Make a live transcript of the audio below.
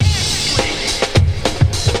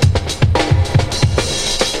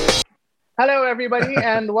Hello, everybody,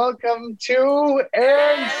 and welcome to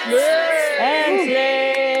Enslate.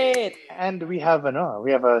 Slate! And we have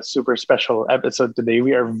a super special episode today.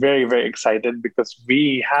 We are very, very excited because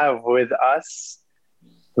we have with us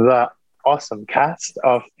the awesome cast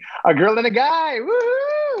of A Girl and a Guy.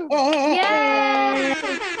 Woohoo! Yay!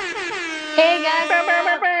 Hey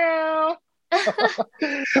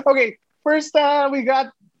Okay, first we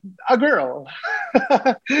got a girl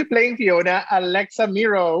playing Fiona, Alexa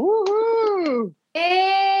Miro. Woohoo!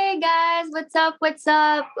 Hey guys, what's up? What's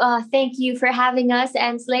up? Thank you for having us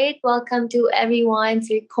and Slate. Welcome to everyone,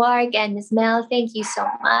 to Quark and Miss Mel. Thank you so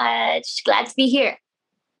much. Glad to be here.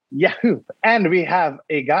 Yahoo! And we have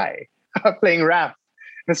a guy playing Raph,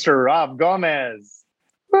 Mr. Rob Gomez.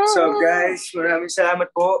 What's up, guys? Maraming salamat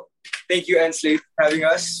po. Thank you, Ensley, for having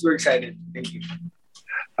us. We're excited. Thank you.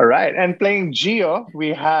 All right, and playing Gio, we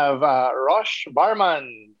have Rosh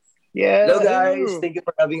Barman. Yeah. Hello, guys. Thank you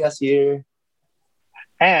for having us here.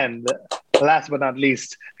 And last but not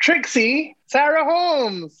least, Trixie Sarah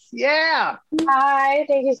Holmes. Yeah. Hi,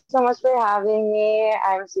 thank you so much for having me.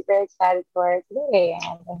 I'm super excited for today,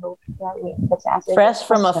 and I hope that we get to answer. Fresh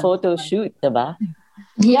from a photo shoot, diba?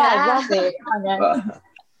 Yeah, exactly.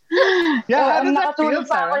 Yeah, how does that feel, nakatulog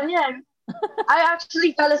pa ako Sarah? niyan. I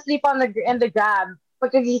actually fell asleep in the Grab.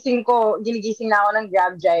 Pagkagising ko, ginigising na ako ng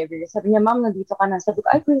Grab driver. Sabi niya, Ma'am, nandito ka na. Sabi ko,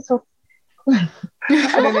 ay, please, so...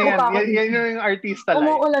 Ano na yan yung artista life.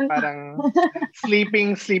 Umuulan. Parang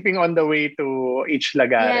sleeping on the way to each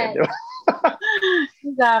lagare. Yes. Diba?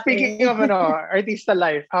 Exactly. Speaking of artista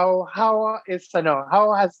life, how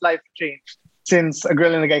has life changed since A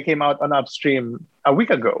Girl and a Guy came out on Upstream a week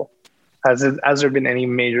ago? Has there been any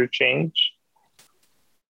major change?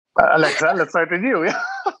 Alexa, let's start with you.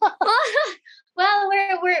 Well,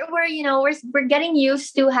 we're getting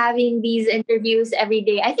used to having these interviews every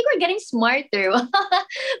day. I think we're getting smarter.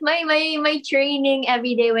 my training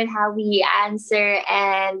every day with how we answer,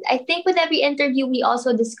 and I think with every interview we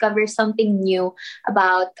also discover something new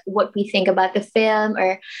about what we think about the film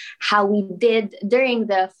or how we did during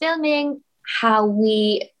the filming, how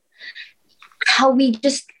we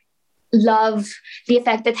just love the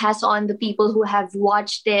effect it has on the people who have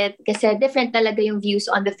watched it. Kasi different talaga yung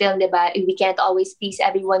views on the film, diba? We can't always please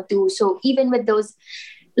everyone too. So even with those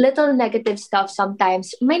little negative stuff,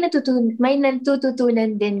 sometimes may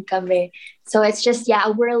natututunan din kami. So it's just,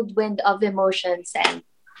 a whirlwind of emotions and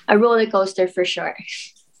a roller coaster for sure.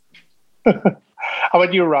 How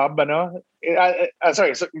about you, Rob?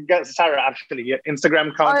 Sorry, Sarah, actually,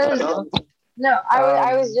 Instagram account. No,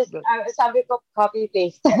 I was sabi ko copy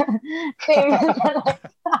paste. Same.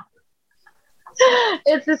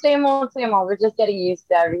 It's the same old. We're just getting used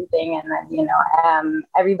to everything, and then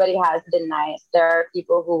everybody has been nice. There are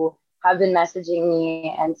people who have been messaging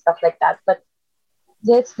me and stuff like that, but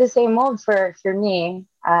it's the same old for me.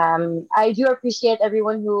 I do appreciate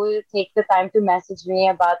everyone who take the time to message me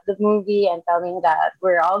about the movie and tell me that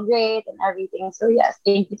we're all great and everything. So yes,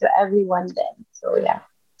 thank you to everyone then. So yeah.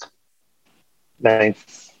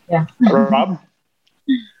 Nice. Yeah. Rob?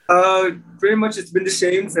 Pretty much it's been the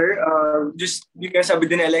same, sir. Just you guys sabi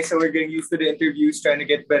din Alexa, we're getting used to the interviews, trying to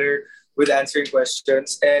get better with answering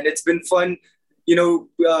questions. And it's been fun,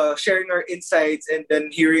 sharing our insights and then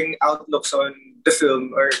hearing outlooks on the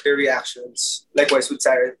film or the reactions. Likewise with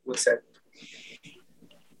Sarah was said.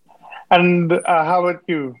 And how about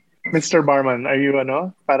you, Mr. Barman? Are you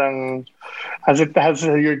parang has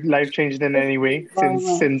your life changed in any way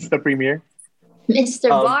since the premiere? Mr.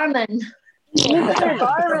 Barman. Mr.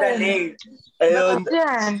 Barman. Ayun.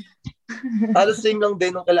 Yan. Halos same lang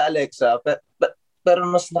din nung kala Alexa. Pero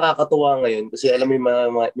mas nakakatuwa ngayon kasi alam mo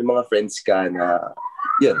may mga friends ka na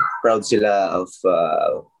yun, proud sila of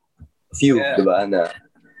few, Yeah. diba? Na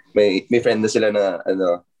may friend na sila na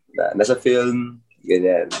na nasa film,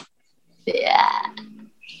 ganyan. Yeah.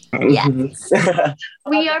 Yes.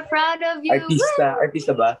 We are proud of you.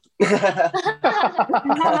 Artista ba?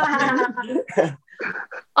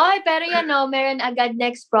 Oy, pero meron agad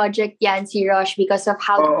next project yan si Rosh because of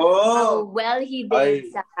how well he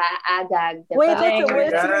did sa Agag. Diba? Wait, Oh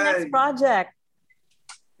what's my your next God. project?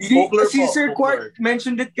 Folklore Si po, Sir folklore. Quark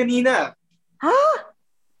mentioned it kanina. Huh?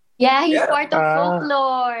 Yeah, he's Yeah. part of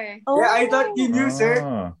folklore. Oh. Yeah, I thought you knew,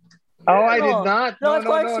 sir. Oh, I did not. No,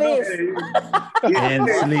 Quark's face. And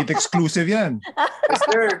Slate exclusive yan. Yes,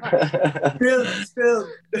 sir. Still.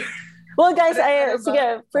 Well, guys,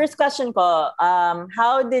 sige, first question ko.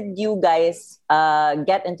 How did you guys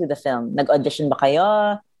get into the film? Nag-audition ba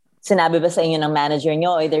kayo? Sinabi ba sa inyo ng manager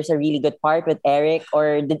nyo, there's a really good part with Eric?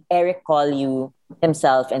 Or did Eric call you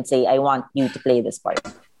himself and say, I want you to play this part?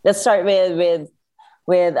 Let's start with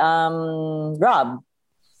Rob.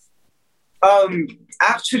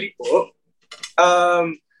 Actually po,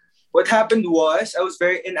 what happened was I was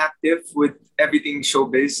very inactive with everything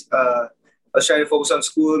showbiz. I was trying to focus on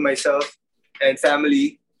school, myself, and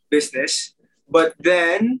family, business. But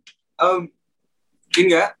then, yun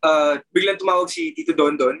nga, biglang tumawag si Tito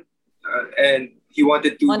Dondon, and he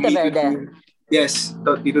wanted to meet with Monteverde. me. Yes,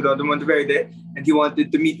 Tito Dondon Monteverde, and he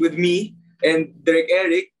wanted to meet with me and Derek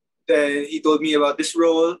Eric. Then he told me about this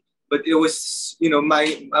role, but it was, a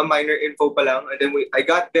minor info pa lang. And then I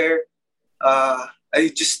got there. I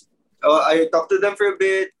talked to them for a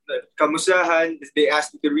bit, kamustahan. They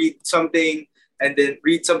asked me to read something, and then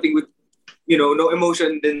read something with, no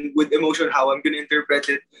emotion. Then with emotion, how I'm gonna interpret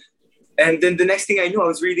it. And then the next thing I knew, I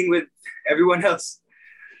was reading with everyone else.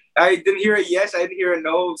 I didn't hear a yes, I didn't hear a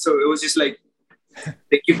no, so it was just like,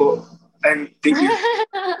 thank you po, and thank you.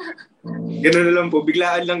 Ganun na lang po,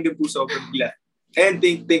 biglaan lang din po, sobrang bigla. And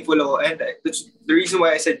thankful ako. And the reason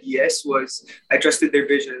why I said yes was I trusted their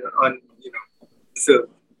vision on,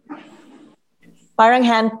 film. Parang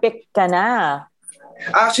handpicked ka na.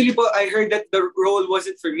 Actually po, I heard that the role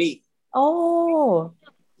wasn't for me. Oh.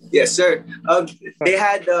 Yes, sir. They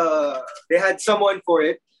had someone for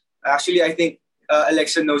it. Actually, I think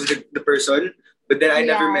Alexa knows the person, but then I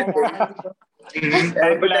never met him. And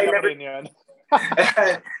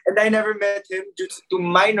I never met him due to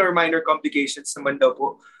minor complications naman daw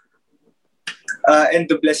po. And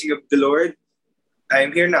the blessing of the Lord, I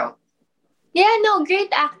am here now. Yeah, no,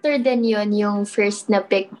 great actor din yun, yung first na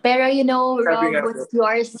pick. Pero Rob, what's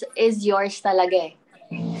yours is yours talaga eh.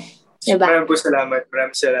 Diba? Maraming salamat,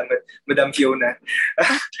 Madam Fiona.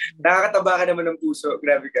 Nakakataba ka naman ng puso,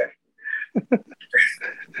 grabe ka.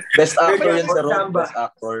 Best actor yan sa Rob, best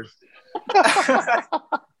actor.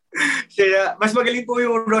 Kaya, mas magaling po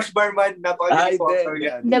yung Rush Barman, napakagaling po actor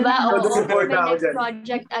yan. Diba? Oo, support may ako next dyan.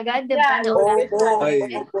 project agad, diba?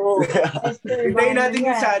 Hintayin natin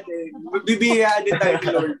yung sa atin. Bibiyaan din tayo ni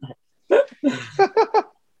Lord.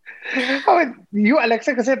 You,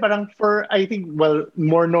 Alexa, kasi parang I think,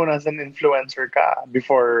 more known as an influencer ka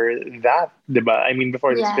before that, diba? I mean,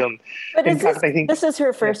 before this film. But this is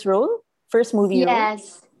her first role? First movie role?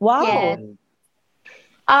 Yes. Wow. Yes.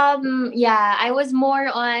 I was more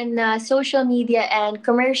on social media and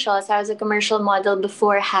commercials. I was a commercial model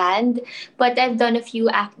beforehand, but I've done a few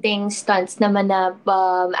acting stunts naman na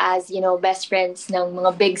as, best friends ng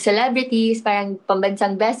mga big celebrities, parang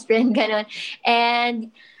pambansang best friend, ganon.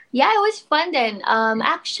 And yeah, it was fun then.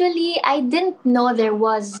 Actually, I didn't know there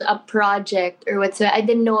was a project or whatsoever. I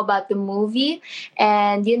didn't know about the movie.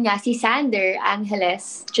 And yun nga, si Sander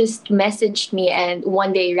Angeles just messaged me and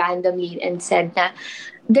one day randomly and said na,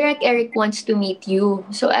 Derek Eric wants to meet you.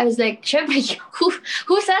 So I was like, syempre,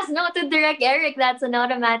 who says no to Derek Eric? That's an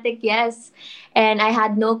automatic yes. And I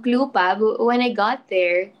had no clue pa. But when I got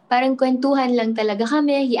there, parang kwentuhan lang talaga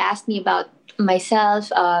kami. He asked me about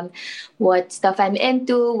myself, what stuff I'm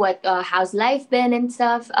into, how's life been and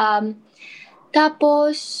stuff.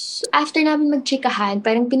 Tapos, after namin magchikahan,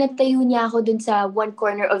 parang pinatayo niya ako dun sa one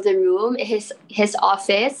corner of the room, his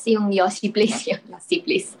office, yung Yossi Place.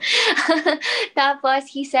 Tapos,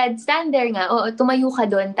 he said, stand there nga. Oo, tumayo ka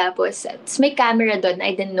dun. Tapos, may camera dun.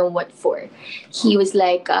 I didn't know what for. He was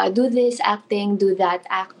like, do this acting, do that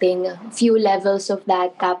acting, few levels of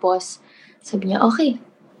that. Tapos, sabi niya, okay,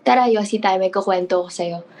 tara Yossi tayo, may kukwento ko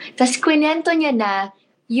sa'yo. Tapos, kwento niya na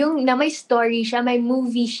may story siya, may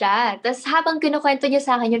movie siya. Tapos habang kinukwento niya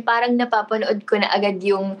sa akin yun, parang napapanood ko na agad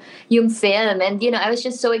yung film. And I was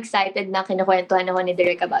just so excited na kinukwentuhan ako ni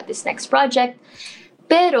Derek about this next project.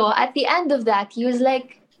 Pero at the end of that, he was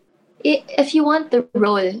like, if you want the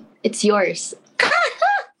role, it's yours.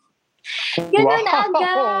 Ganun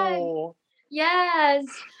agad.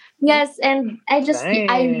 Yes, and I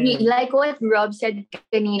really, like what Rob said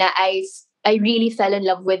kanina, I really fell in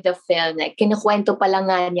love with the film. Like, kinukwento pa lang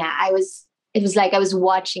nga niya. It was like I was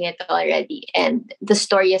watching it already. And the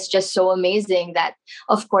story is just so amazing that,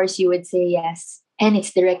 of course, you would say yes. And it's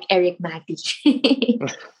Derek Eric Mati.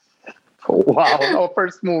 Wow.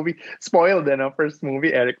 First movie. Spoiled then, first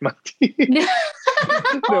movie, Eric Mati.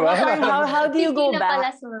 How do you go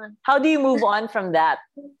back? How do you move on from that?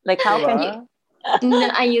 Like, how can you... No,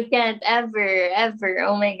 you can't ever.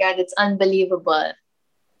 Oh my God, it's unbelievable.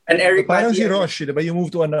 And Eric parang Mati, si Rosh, diba? You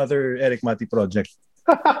moved to another Eric Mati project.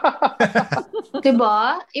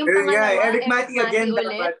 Diba? Yung pangalawa, Eric Mati again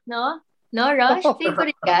ulit, no? No, Rosh?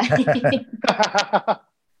 Favorite ka?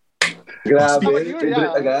 Grabe,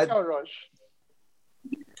 favorite agad.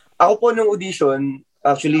 Ako po nung audition,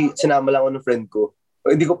 actually, sinama lang ako ng friend ko.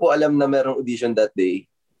 Hindi ko po alam na merong audition that day.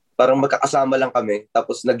 Parang magkakasama lang kami,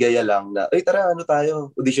 tapos nagyaya lang na, tara,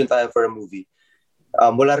 audition tayo for a movie.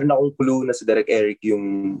 Wala rin akong clue na si Direk Eric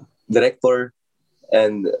yung director.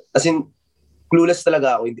 And as in, clueless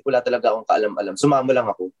talaga ako. Wala talaga akong kaalam-alam. Sumama lang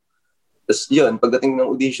ako. Tapos yun, pagdating ng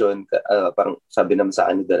audition, parang sabi naman sa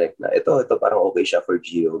akin ni Direk na ito parang okay siya for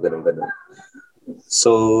Gio, ganun.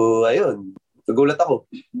 So, ayun. Nagulat ako.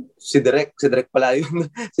 Si Direk pala yun.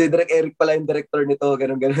 Si Direk Eric pala yung director nito,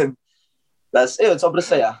 ganun. Tapos, ayun, sobrang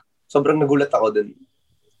saya. Sobrang nagulat ako dun.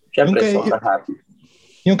 Siyempre, sobrang happy.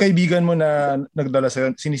 Yung kaibigan mo na nagdala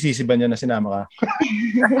sa'yo, sinisisi ba niya na sinama ka?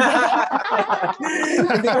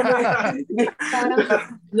 Parang,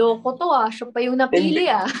 loko to siya pa yung napili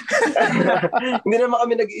Hindi naman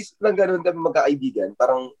kami nag-iisip ng gano'n kami magkakaibigan.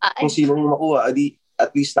 Parang kung sinong makuha,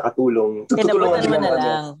 at least nakatulong. Inabutan mo na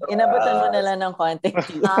lang. Inabutan mo na lang ng content.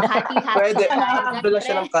 Hati-hati. Pwede.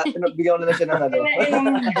 Bigyan ko na lang siya ng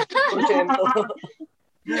porsyento.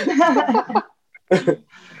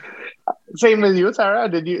 Same with you, Sarah.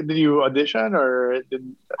 Did you audition or were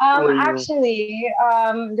you... Actually,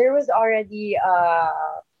 there was already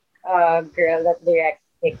a girl that Direk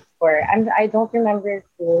picked for. I don't remember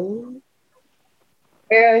who.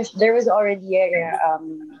 There was already a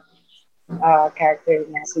character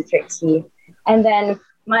na si Trixie, and then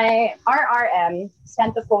my RRM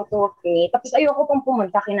sent a photo of me. Tapos ayoko pang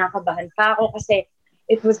pumunta, kinakabahan pa ako kasi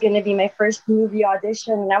it was gonna be my first movie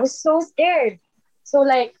audition, and I was so scared. So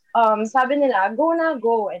like, sabi nila,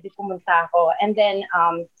 go. And di pumunta ako. And then,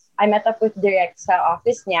 I met up with Direk sa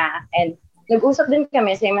office niya. And nag-usap din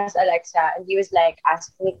kami, same as Alexa. And he was like,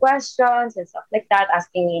 asking me questions and stuff like that.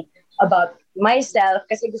 Asking me about myself.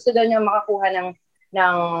 Kasi gusto daw niya makakuha ng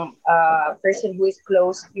person who is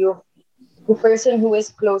close to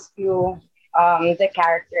the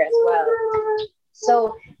character as well.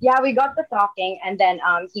 So, yeah, we got to talking, and then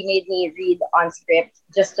he made me read on script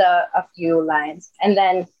just a few lines. And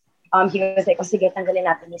then he was like, sige, tanggalin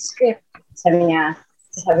natin yung script. Sabi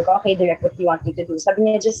ko, okay, Direk, what do you want me to do? Sabi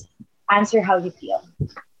niya, just answer how you feel.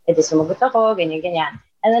 E di sumagot ako, ganyan.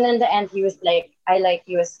 And then in the end, he was like, I like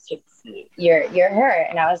you as Trixie. You're her.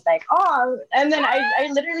 And I was like, oh. And then I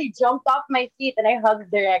literally jumped off my seat and I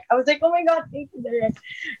hugged Direk. I was like, oh my God, thank you, Direk.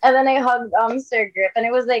 And then I hugged Sir Griff. And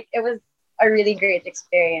it was a really great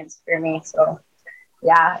experience for me. So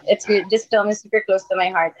yeah, this film is super close to my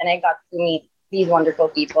heart, and I got to meet these wonderful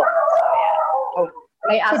people. So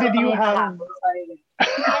yeah. So did you have... Sorry.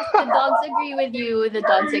 Yes, the dogs agree with you. The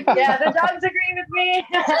dogs agree. Yeah, the dogs agree with me.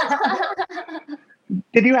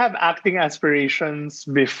 Did you have acting aspirations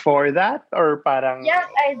before that, or parang? Yes,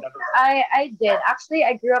 I did. Actually,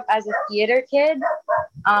 I grew up as a theater kid.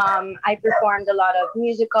 I performed a lot of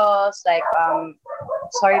musicals, like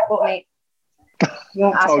sorry po, may yung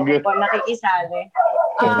aso ko po nakikisali.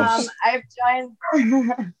 I've joined.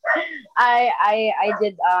 I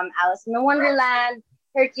did Alice in Wonderland,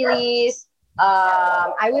 Hercules.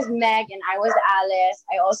 I was Meg and I was Alice.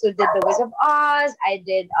 I also did The Wizard of Oz. I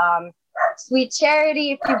did Sweet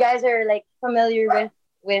Charity. If you guys are like familiar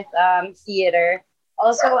with theater.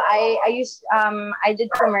 Also, I did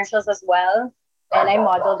commercials as well. And I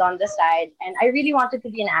modeled on the side. And I really wanted to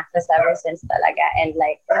be an actress ever since talaga. And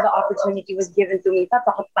like, when the opportunity was given to me,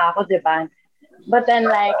 tatakot pa ako, diba? But then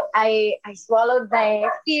like, I swallowed my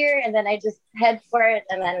fear and then I just head for it.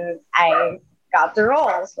 And then I got the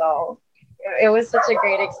role. So it was such a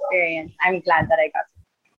great experience. I'm glad that I got to.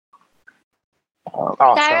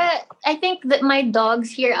 Awesome. Sarah, I think that my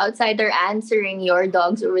dogs here outside are answering your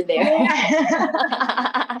dogs over there.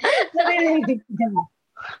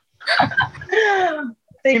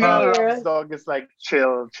 Thank you. Rob's dog is like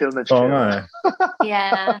chill na chill. Oo nga.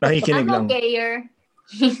 Yeah. Nakikinig I'm lang. okay here.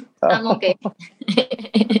 I'm okay.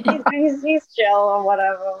 He's chill or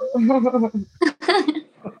whatever.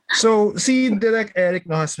 So, see, Direk Eric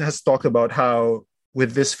has talked about how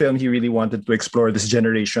with this film he really wanted to explore this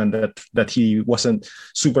generation that he wasn't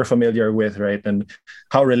super familiar with, right? And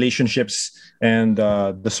how relationships and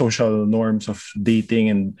the social norms of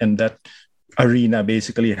dating and that arena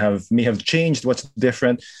basically may have changed, what's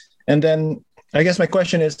different. And then I guess my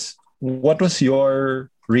question is, what was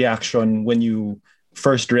your reaction when you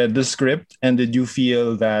first read the script, and did you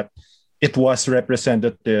feel that it was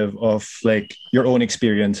representative of like your own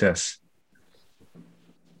experiences?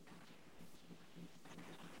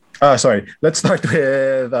 Sorry, let's start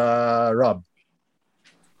with Rob.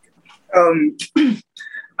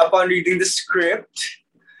 Upon reading the script,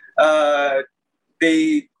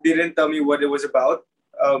 they didn't tell me what it was about.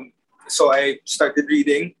 So I started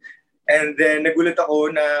reading. And then nagulat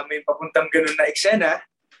ako na may papuntang ganun na eksena.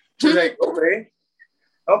 So like, okay.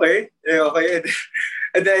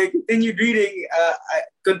 And then I continued reading.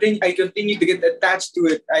 I continued to get attached to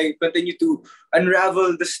it. I continued to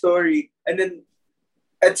unravel the story. And then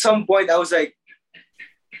at some point I was like,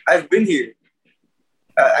 I've been here.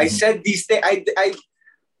 I said these things.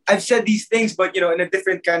 I've said these things, but in a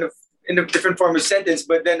different form of sentence.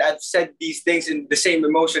 But then I've said these things in the same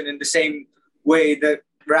emotion, in the same way that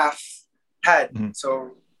Raph had.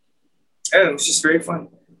 So I don't know, it was just very fun.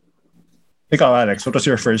 Ikaw, Alex, what was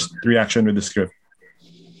your first reaction with the script?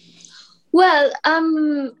 Well,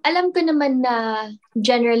 alam ko naman na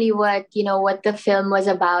generally what the film was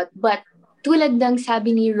about, but tulad ng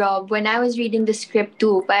sabi ni Rob, when I was reading the script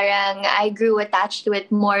too, parang I grew attached to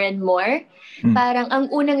it more and more. Parang ang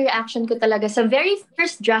unang reaction ko talaga sa very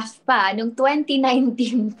first draft pa, nung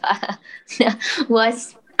 2019 pa,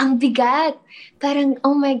 was ang bigat. Parang,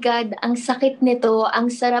 oh my God, ang sakit nito, ang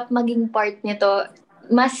sarap maging part nito.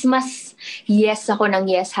 Mas yes ako ng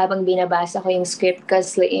yes habang binabasa ko yung script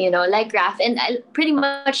because, like Raph, and pretty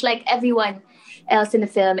much like everyone else in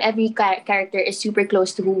the film, every character is super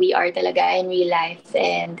close to who we are talaga in real life.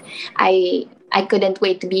 And I couldn't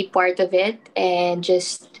wait to be part of it and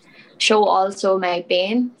just show also my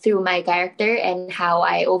pain through my character and how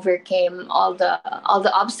I overcame all the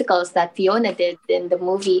obstacles that Fiona did in the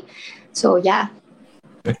movie. So yeah.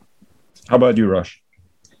 How about you, Rush?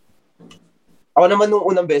 Ako naman nung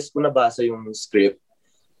unang beses ko nabasa yung script,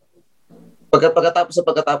 pagkatapos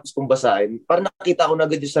kong basahin, parang nakita ko na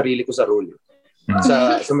agad yung sarili ko sa role.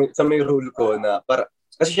 Sa may role ko na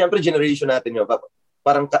kasi syempre generation natin yun,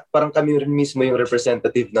 parang kami rin mismo yung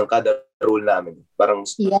representative ng kada role namin. Parang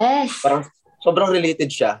sobrang related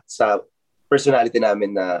siya sa personality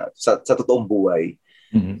namin na sa totoong buhay.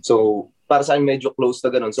 So para sa akin medyo close na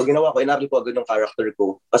ganun. So ginawa ko, inaral ko agad yung character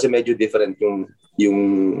ko kasi medyo different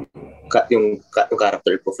yung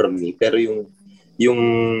character ko from me. Pero yung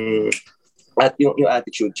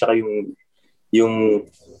attitude tsaka yung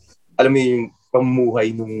alam mo yung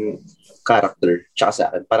pamumuhay ng character tsaka sa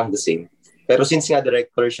akin, parang the same. Pero since nga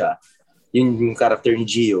director siya, yung character ni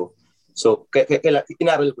Gio, so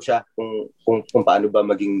inaral ko siya kung paano ba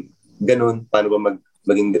maging ganun, paano ba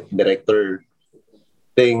maging director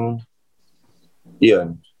thing.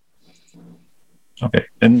 Yun. Okay.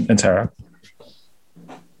 And Sarah?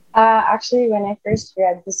 Actually, when I first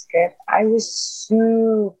read the script, I was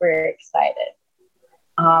super excited.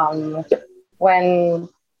 When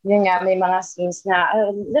yun nga, may mga scenes na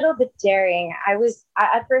a little bit daring. At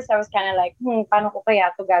first I was kind of like, paano ko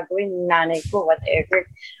kaya ito gagawin, nanay ko, whatever.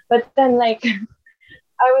 But then like,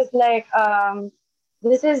 I was like,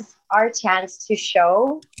 this is our chance to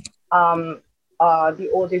show the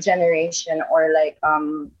older generation or like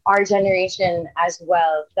our generation as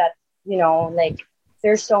well that, like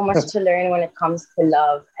there's so much to learn when it comes to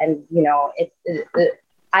love. And,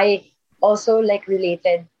 I also like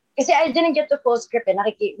related kasi I didn't get the full script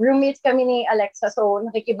roommates kami ni Alexa, so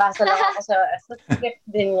nakikibasa lang ako sa script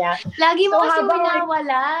din niya. Lagi mo so, kasi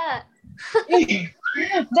winawala.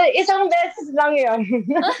 Isang beses lang yun.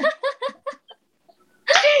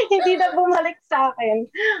 Hindi na bumalik sa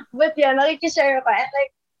akin. But yeah, nakikishare ko. And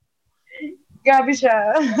like, grabe siya.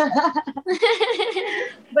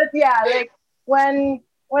 But yeah, like,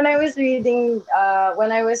 when I was reading,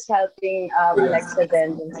 when I was helping Alexa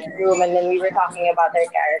then in the room, and then we were talking about their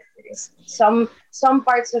characters, some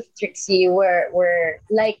parts of Trixie were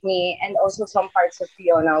like me, and also some parts of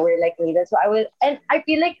Fiona were like me. That's why I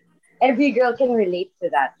feel like every girl can relate to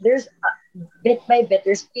that. There's bit by bit,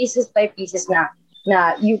 there's pieces by pieces now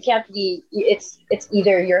you can't be. It's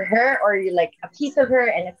either you're her or you're like a piece of her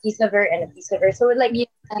and a piece of her and a piece of her. So like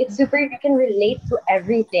it's super. You can relate to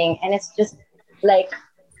everything, and it's just like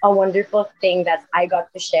a wonderful thing that I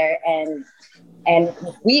got to share and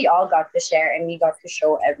we all got to share and we got to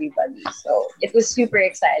show everybody. So it was super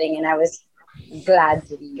exciting and I was glad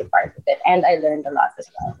to be a part of it. And I learned a lot as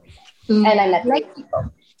well. And I met great people.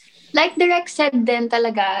 Like Direk said din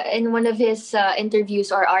talaga in one of his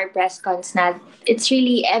interviews or our press cons na it's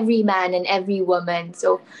really every man and every woman.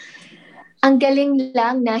 So ang galing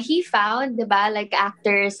lang na he found, diba, like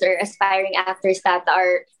actors or aspiring actors that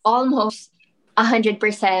are almost 100%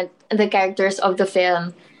 the characters of the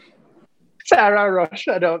film. Sarah, Rush,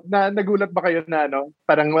 nagulat ba kayo na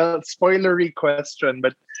parang, well, spoilery question,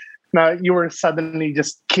 but na you were suddenly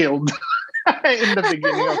just killed in the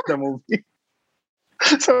beginning of the movie?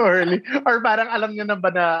 So early. Or parang alam nyo na ba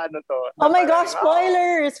na to? Oh my gosh,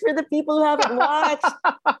 spoilers for the people who haven't watched.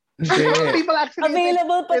 People actually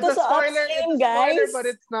available pa to it's sa spoiler, upstream, it's spoiler, guys. but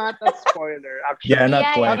it's not a spoiler, actually. Yeah,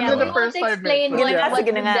 not quite. After the first 5 minutes. What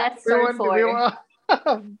the deaths are for.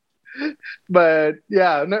 But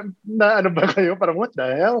yeah, ano ba kayo? Parang what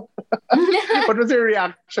the hell? What was your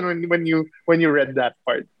reaction when you read that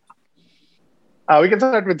part? We can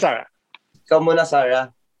start with Sarah. Ikaw muna,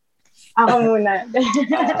 Sarah. Ako muna.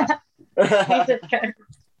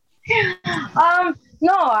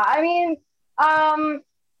 No, I mean,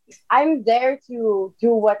 I'm there to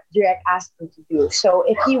do what Direct asked me to do. So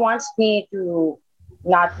if he wants me to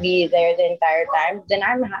not be there the entire time, then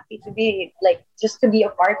I'm happy to be like just to be a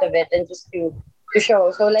part of it and just to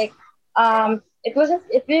show. So like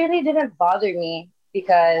it really didn't bother me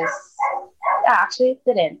because actually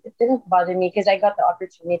it didn't bother me because I got the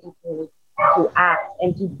opportunity to act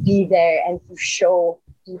and to be there and to show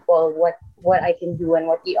people what I can do and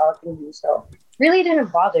what we all can do. So really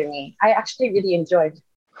didn't bother me. I actually really enjoyed.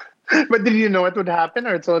 But did you know it would happen,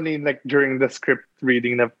 or it's only like during the script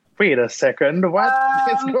reading that? Wait a second, what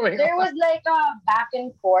is going there on? was like a back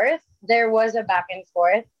and forth. There was a back and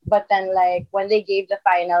forth, but then like when they gave the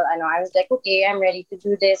final, I was like, okay, I'm ready to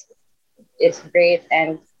do this. It's great,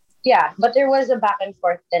 and yeah. But there was a back and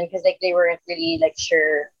forth then because like they weren't really like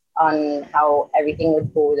sure on how everything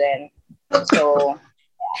would go then. So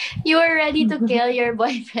You were ready to kill your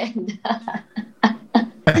boyfriend. well,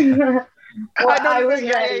 I was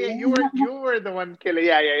yeah, ready. yeah. You were the one killing.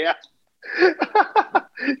 Yeah.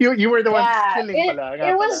 you were the one killing.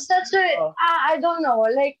 It was such a I don't know,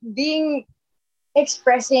 like being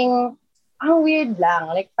expressing ang weird lang.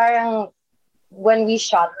 Like parang when we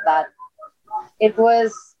shot that, it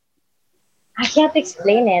was I can't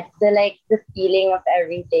explain it. The feeling of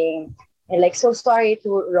everything. And like so sorry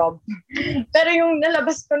to Rob. Pero yung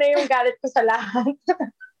nalabas ko na yung galit ko sa lahat.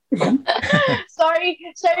 Sorry.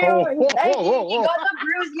 Siya yung he got a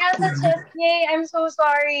bruise niya sa chest niya. I'm so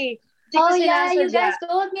sorry. Oh yeah, you guys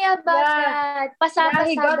told me about that.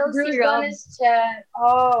 He got bruised on his chest.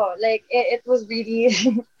 Oh, like it was really.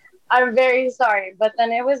 I'm very sorry, but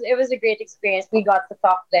then it was a great experience. We got to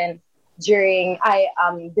talk then during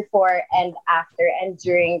before and after and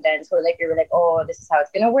during then. So like we were like, oh, this is how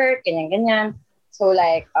it's gonna work, ganyan. So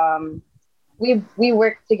like we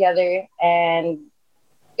worked together and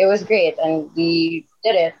it was great and we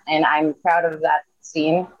did it and I'm proud of that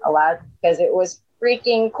scene a lot because it was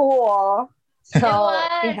freaking cool. So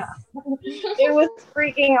yeah. It was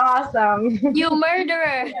freaking awesome. You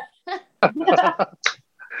murderer.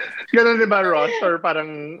 Ganun ba, Rosh? Or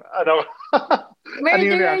parang, ano?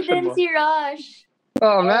 Murderer din si Rosh.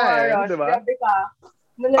 Oo nga Rosh, diba? grabe ka.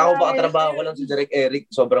 Ako baka trabaho ko lang si Direk Eric,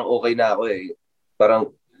 sobrang okay na ako eh. Parang,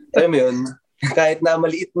 alam mo yun, kahit na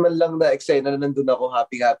maliit man lang na eksena na nandun ako,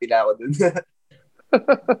 happy na ako dun.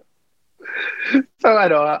 So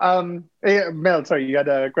Mel, sorry, you had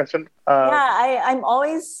a question? I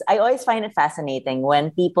always find it fascinating when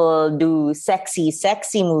people do sexy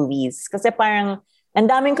movies. Kasi parang, ang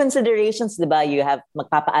daming considerations, di ba? You have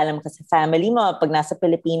magpapaalam ka sa family mo pag nasa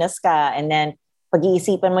Pilipinas ka, and then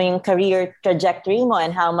pag-iisipan mo yung career trajectory mo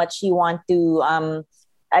and how much you want to,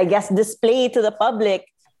 I guess, display to the public.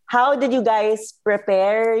 How did you guys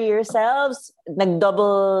prepare yourselves?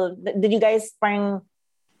 Did you guys parang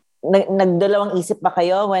nagdalawang isip ba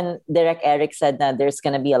kayo when Direk Eric said that there's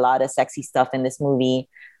gonna be a lot of sexy stuff in this movie?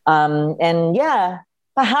 And yeah,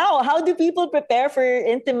 how do people prepare for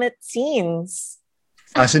intimate scenes?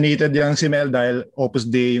 Fascinated yung si Mel dahil Opus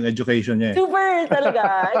Dei yung education niya. Super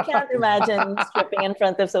talaga. I can't imagine stripping in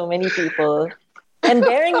front of so many people. And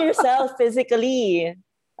bearing yourself physically.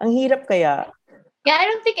 Ang hirap kaya. Yeah,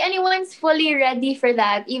 I don't think anyone's fully ready for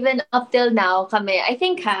that. Even up till now, kami, I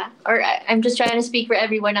think I'm just trying to speak for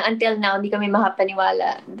everyone na until now, hindi kami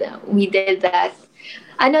makapaniwala that we did that.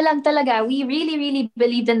 Ano lang talaga, we really, really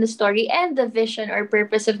believed in the story and the vision or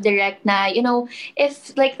purpose of Direct na,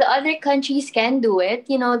 if like the other countries can do it,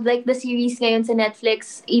 like the series ngayon sa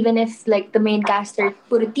Netflix, even if like the main cast are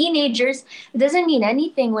puro teenagers, it doesn't mean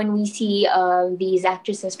anything when we see these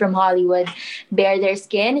actresses from Hollywood bare their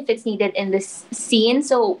skin if it's needed in this scene.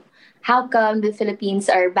 So how come the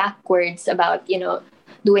Philippines are backwards about,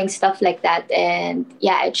 doing stuff like that? And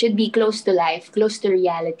yeah, it should be close to life, close to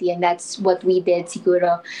reality, and that's what we did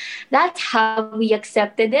siguro. That's how we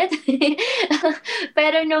accepted it.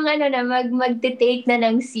 Pero nung mag-take na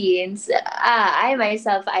ng scenes, I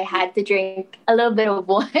myself, I had to drink a little bit of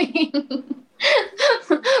wine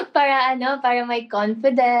para my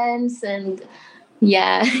confidence, and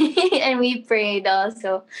yeah. And we prayed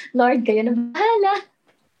also, Lord, kayo na bahala.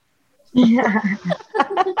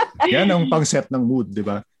 Yan ang pang-set ng mood, di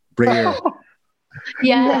ba? Prayer.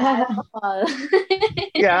 Yeah.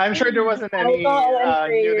 Yeah, I'm sure there wasn't any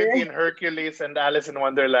nudity in Hercules and Alice in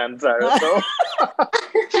Wonderland, Sarah. So,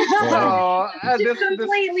 this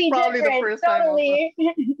completely probably different. The first Totally.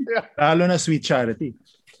 time. Lalo na Sweet Charity.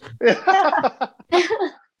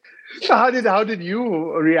 So how did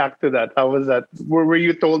you react to that? How was that? Were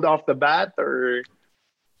you told off the bat or?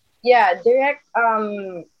 Yeah, Direct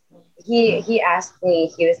he asked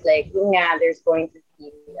me. He was like, "Yeah, there's going to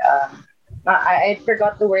be." I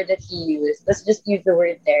forgot the word that he used. Let's just use the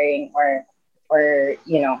word daring, or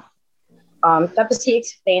you know. Tapos he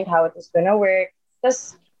explained how it was gonna work.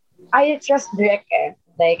 Tapos I trust Drek.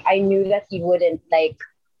 Like I knew that he wouldn't like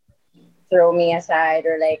throw me aside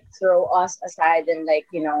or like throw us aside and like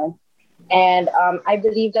and I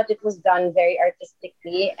believe that it was done very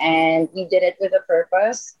artistically and we did it with a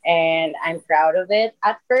purpose and I'm proud of it.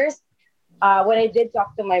 At first, when I did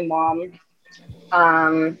talk to my mom,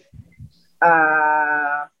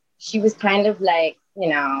 she was kind of like,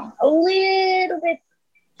 a little bit.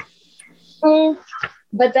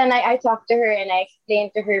 But then I talked to her and I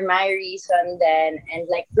explained to her my reason then. And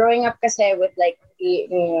like growing up kasi with like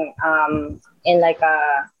in like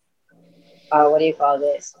a what do you call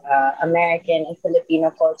this? American and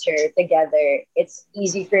Filipino culture together. It's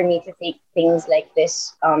easy for me to take things like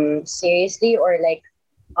this seriously or like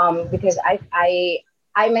because I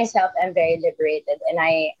myself am very liberated and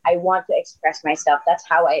I want to express myself. That's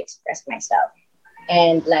how I express myself.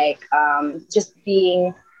 And like just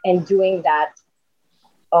being and doing that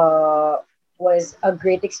was a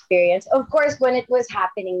great experience. Of course, when it was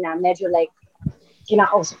happening na, medyo like,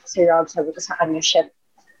 kinakausap ko si Rob, sabi ko sa kanya, shit,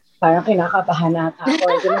 parang kinakabahan na ako. We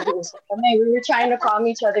were trying to calm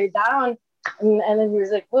each other down. And then he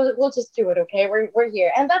was like, we'll just do it, okay? We're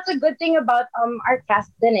here. And that's a good thing about our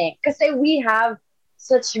cast din eh. Kasi we have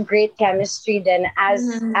such great chemistry then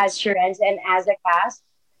as friends and as a cast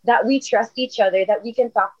that we trust each other, that we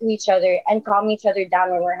can talk to each other and calm each other down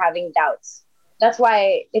when we're having doubts. That's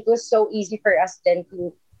why it was so easy for us then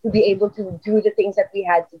to be able to do the things that we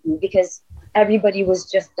had to do because everybody was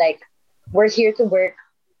just like, we're here to work.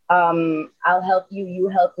 I'll help you, you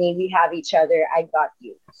help me, we have each other, I got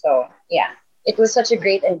you. So yeah, it was such a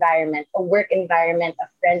great environment, a work environment, a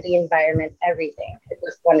friendly environment, everything. It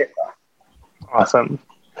was wonderful. Awesome.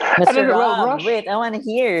 Mr. Rob, wait, I want to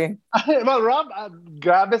hear. Well, Rob,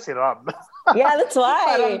 grabe si Rob. Yeah, that's why.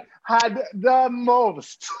 Parang had the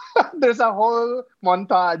most. There's a whole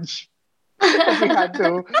montage that we had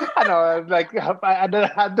to, I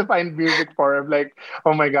had to find music for him. Like,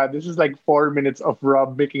 oh my God, this is like 4 minutes of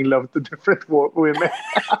Rob making love to different women.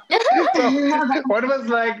 So, what was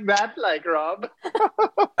like that like, Rob?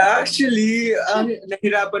 Actually,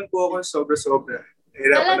 nahirapan po ako sobra-sobra.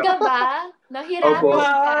 Talaga ba? Nahirapan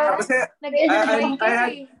ka? Kasi Nag-enjoy ka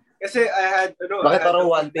eh. Kasi I had, Bakit parang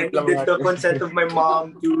one take lang needed the consent of my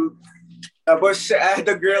mom to, tapos I had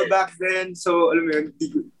a girl back then, so alam mo yun,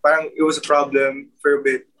 parang it was a problem for a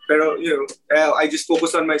bit. Pero, I just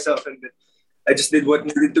focused on myself and then I just did what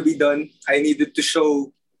needed to be done. I needed to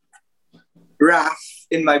show wrath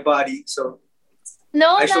in my body, so.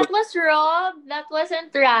 No, that was Rob. That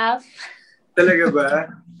wasn't Raph. Talaga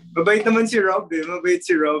ba? Mabait naman si Rob eh. Mabait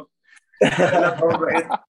si Rob. Mabait.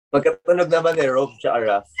 Magkatunog naman ni Rob siya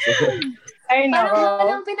Raph. I know. Parang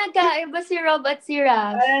walang pinagkaiba si Rob at si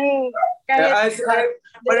Raph.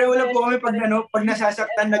 Pareho lang po kami pag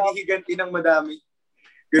nasasaktan, naghihiganti ng madami.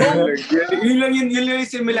 Yun lang yung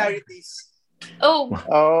similarities. Oh.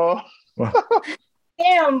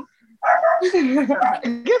 Damn.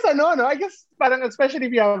 I guess parang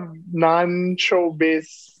especially if you have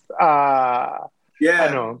non-showbiz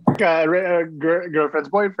girlfriends,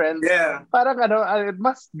 boyfriends. Yeah. Parang it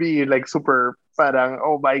must be like super parang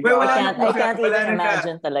oh my God. I can't even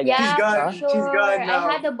imagine talaga. Yeah, She's gone. sure. She's gone now.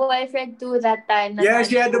 I had a boyfriend too that time. Yeah,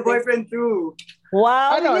 she had a boyfriend too.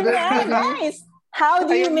 Wow, Ano, yun nga, guys. How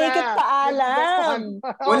do you Ayun make na. it paalam?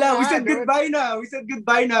 Wala, we said goodbye na. We said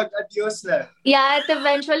goodbye na. Adios na. Yeah, it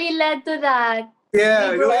eventually led to that.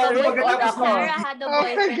 Yeah. We broke up Eric, because ako. Sarah had a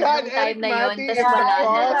boyfriend God, noong time Eric na yun. Mati,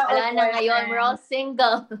 Tapos wala na ngayon. We're all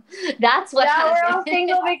single. That's what Yeah, we're all happened.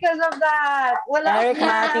 single because of that. Eric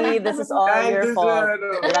Mati, this is all your fault.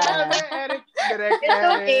 Eric, direct It's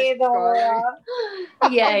okay though.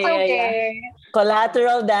 Yeah. It's okay.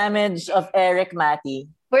 Collateral damage of Eric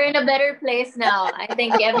Mati. We're in a better place now. I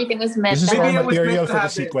think everything was meant This is to all Maybe it was material meant to for the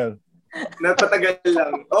happen. sequel. Napatagal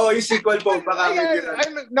lang. Oh, yung sequel po. Baka may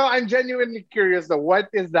ganun. I'm genuinely curious though. What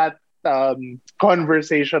is that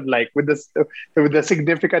conversation like with the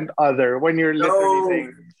significant other when you're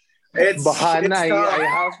literally saying, "Bahana, I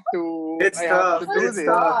have to. It's I have tough. to do It's this."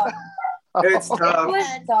 tough. It's It tough. was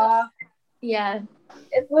tough. Yeah.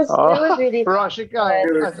 It was really tough. Roshika,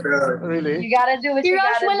 It was tough. really? You gotta do what Si you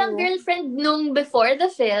Rosh gotta walang do. girlfriend nung before the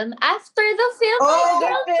film. After the film, Oh,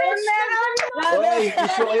 girlfriend Oy,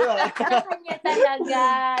 issue kayo ah. kanya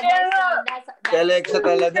talaga. Si Alexa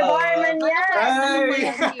talaga. Barman yan.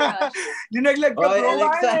 Dinaglag ka, Oy, bro.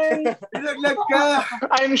 Alexa. Dinaglag ka.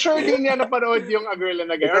 I'm sure din niya napanood yung A Girl and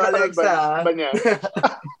a Guy. Ito, Or napanood Alexa. ba niya?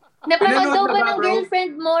 Napanood daw ba Pinanood na ng ba, bro?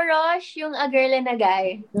 girlfriend mo, Rosh, yung A Girl and a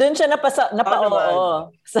Guy? Doon siya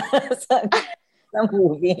napa-oo sa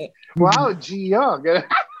movie. Wow, Gio.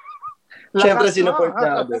 Siyempre, Lakas, sinuport no?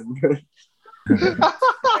 niya ako dun.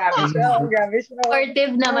 Grabe siya.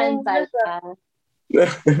 Supportive naman pala.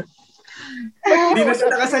 Hindi na siya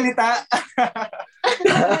nakasalita.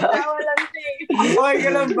 Tawa lang siya eh. Boy, ka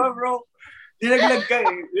lang ba, bro? Dinaglag ka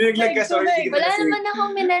eh. Dinaglag ka, sorry. Sige, Wala sige. naman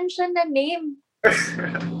akong minention na name.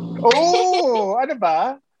 Oh, ano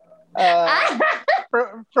ba?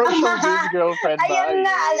 Pro showbiz girlfriend ba? Ayun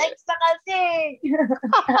na, Alexa kasi.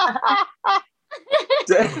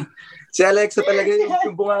 Si Alexa talaga,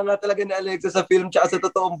 yung bunganga talaga ni Alexa sa film tsaka sa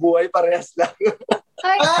totoong buhay, parehas lang.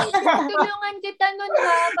 Ay, tulungan kita nun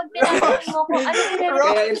ha. Pag tinatanong mo ko, ano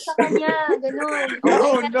nire-react sa kanya? Ganun.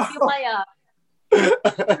 Oh, Okay, no. no. Kaya.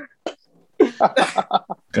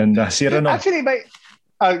 Ganda. Si Reno. Actually,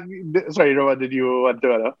 sorry, Rowan, did you want to,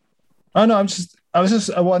 ano? Oh no, I was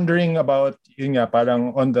just wondering about yun nga,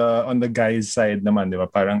 parang on the guy's side naman, di ba?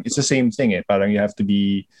 Parang it's the same thing eh. Parang you have to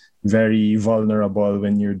be very vulnerable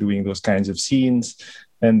when you're doing those kinds of scenes.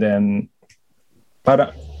 And then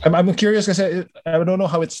para I'm curious kasi I don't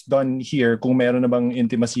know how it's done here, kung meron na bang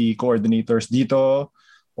intimacy coordinators dito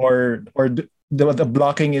or the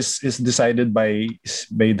blocking is decided by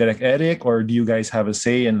Direk Eric, or do you guys have a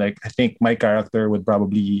say and like I think my character would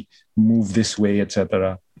probably move this way,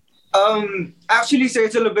 etc. Actually, sir,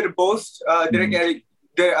 it's a little bit of both. Direk Eric,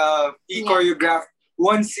 he choreographed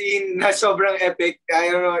one scene na sobrang epic. I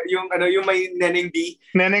don't know, yung may Neneng B.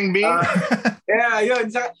 Neneng B? Yeah, yun.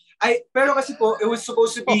 Pero kasi po, it was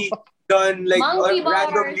supposed to be done like Monkey bars.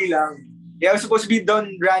 randomly lang. Yeah, it was supposed to be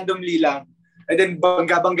done randomly lang. And then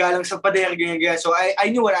bangga-bangga lang sa pader, ganyan. So I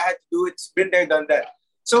knew what I had to do. It's been there, done that.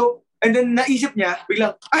 So, and then naisip niya,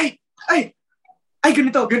 biglang, ay,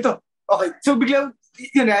 ganito. Okay, so biglang,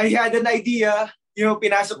 I had an idea,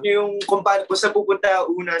 pinasok niyo yung kung paano po sa pupunta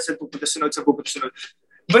una, sa pupunta sunod.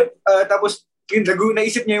 But, tapos,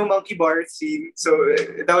 naisip niya yung monkey bar scene. So,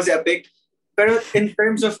 that was epic. Pero in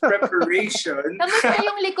terms of preparation... Kamusta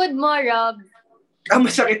yung likod mo, Rob?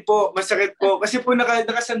 Masakit po. Kasi po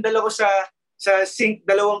nakasandal ako sa sink,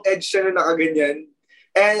 dalawang edge siya na nakaganyan.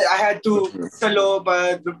 And I had to salo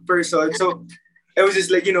pa the person. So, it was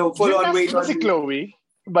just like, full on weight. Si Chloe,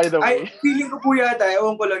 by the way. Feeling ko po yata,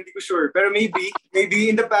 ewan ko lang, hindi ko sure. Pero maybe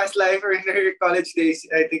in the past life or in her college days,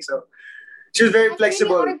 I think so. She was very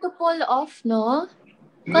flexible. It's really hard to pull off, no?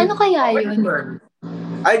 Paano kaya yun?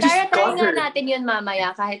 I just Try got nga her. natin yun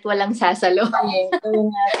mamaya kahit walang sasalo.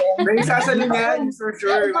 May sasalo niyan, for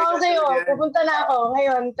sure. May Ako sa'yo, sasalo niyan. pupunta na ako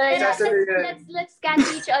ngayon. Try Pero na. let's catch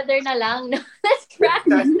each other na lang. No? Let's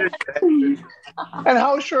practice. And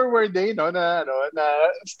how sure were they, no, na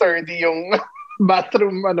sturdy yung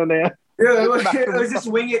bathroom, na yan? Yeah, it was just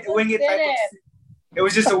wing it type of scene. It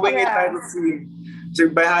was just a wing it type of scene. So,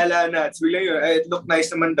 bahala na. So, it looked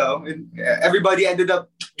nice naman daw. And everybody ended up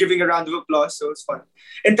giving a round of applause, so it's fun.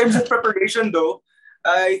 In terms of preparation though,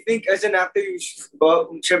 I think as an actor,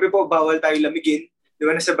 syempre po, bawal tayo lamigin. Di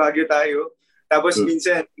ba, nasa Baguio tayo. Tapos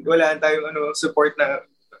minsan, wala tayong support na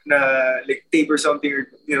like tape or something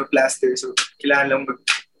or plaster. So, kailangan lang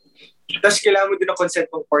Tapos kailangan mo din ang consent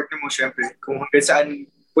ng partner mo, syempre. Kung hanggang saan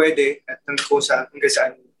pwede at hanggang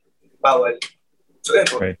saan bawal. So, yun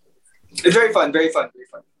po. Right. It's very fun.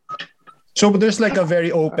 So there's like a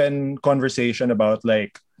very open conversation about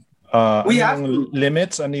like We ano have yung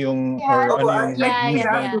limits, ano yung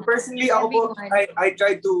Yeah. Personally, ako po, I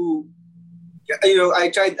tried to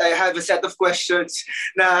I have a set of questions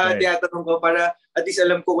na tinatanong ko para at least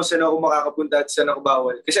alam ko kung saan ako makakapunta at saan ako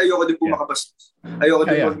bawal. Kasi ayoko din po makabastos. Ayoko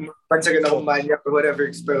din magpansagan ako manyak or whatever.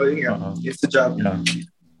 Pero it's the job. Yeah.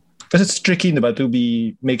 Because it's tricky, diba, to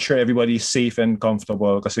make sure everybody's safe and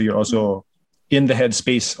comfortable kasi you're also in the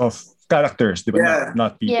headspace of characters, diba?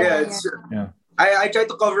 Not people. Yeah. I try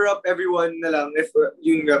to cover up everyone na lang if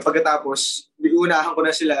pagkatapos iunahan ko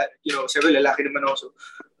na sila, siyempre lalaki naman ako.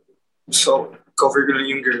 So cover ko na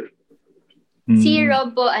yung girl. Si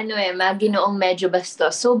Rob po, Maginoong medyo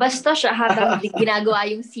bastos. So, bastos siya habang ginagawa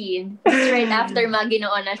yung scene. Right after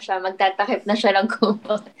Maginoo na siya, magtatakip na siya ng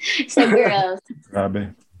kumot sa girls.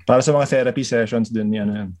 Grabe. Para sa mga therapy sessions din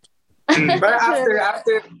yan. But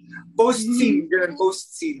after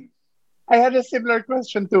post-scene. I had a similar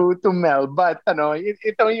question to Mel, but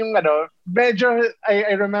ito yung medyo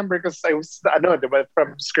I remember because I was diba,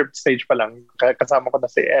 from script stage pa lang kasama ko na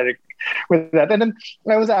si Eric with that, and then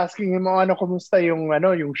I was asking him kumusta yung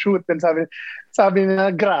yung shoot, and sabi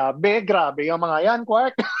niya grabe yung mga yan,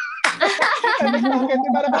 Quark. Bakit? Di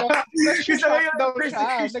ba naman? Gusto ko yung daw siya.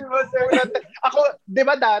 persecution mo, sir. Ako, di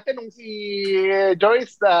ba dati nung si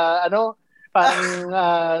Joyce, parang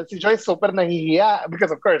si Joyce super nahihiya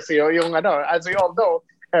because of course, yung as we all know,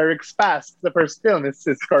 Eric's past, the first film is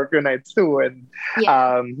Scorpio Nights 2, and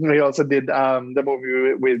we also did the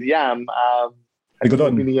movie with Yam.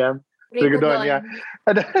 Rigodon. Rigodon, yeah.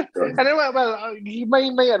 And then,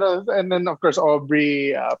 may and then of course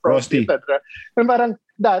Aubrey, Frosty, etc. And parang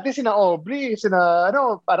dati sina Aubrey,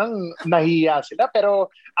 parang nahihiya sila,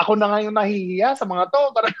 pero ako na ngayon nahihiya sa mga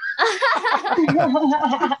to. Parang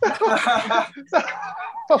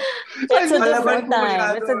It's a different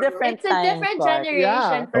time. It's a different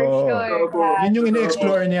generation for sure. Yun yung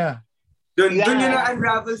ine-explore niya. Doon yun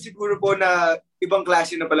na-unravel siguro po na ibang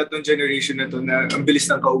klase na pala tong generation na to na ang bilis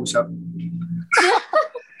ng kausap.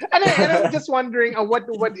 And I'm just wondering, what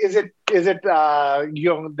is it? Is it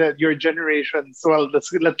your generation's? Well, let's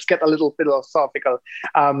get a little philosophical.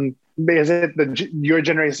 Is it your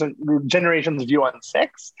generation's view on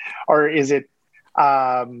sex, or is it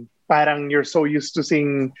parang you're so used to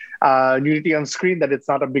seeing nudity on screen that it's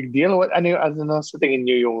not a big deal? What sa tingin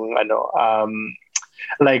niyo yung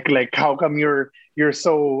like how come you're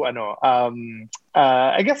so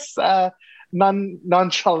I guess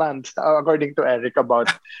nonchalant according to Eric about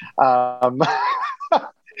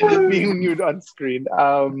being nude on screen.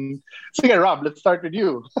 Sige, Rob, let's start with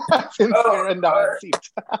you since you're in the hot seat.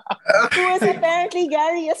 Who is apparently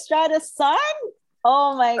Gary Estrada's son?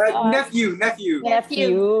 Oh my God. Nephew.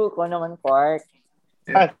 Ko naman, Quark.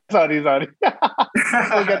 Sorry.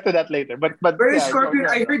 We'll get to that later. But Scorpion,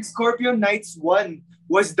 I heard Scorpion Nights 1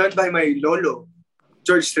 was done by my lolo,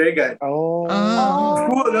 George Stregan. Oh.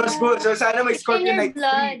 School. So sana may Scorpion Nights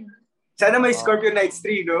 3. Sana may Scorpion Nights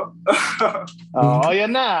 3, no?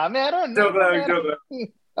 Yan na. Meron. Joke lang.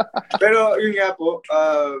 Pero yun nga po,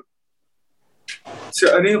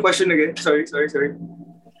 so ano yung question again? Sorry.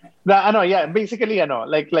 Basically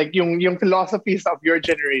like yung philosophies of your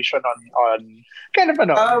generation on kind of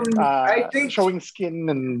I think showing skin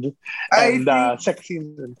and sex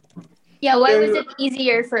scenes. Yeah, why was it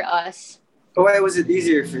easier for us? Why was it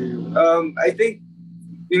easier for you? I think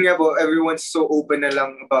yun nga po, everyone's so open na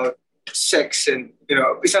lang about sex and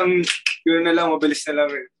isang yun na lang, mabilis na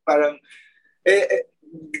lang, parang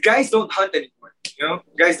guys don't hunt anymore.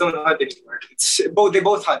 Guys don't hunt anymore. They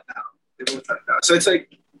both hunt now. So it's like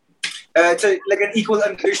like an equal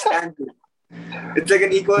understanding. It's like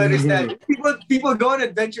an equal understanding. People go on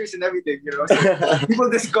adventures and everything, So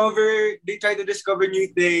people they try to discover new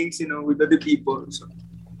things, with other people. So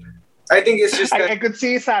I think it's just I could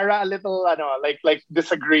see Sarah a little, like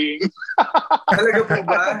disagreeing. Talaga po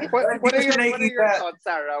ba? What are your thoughts,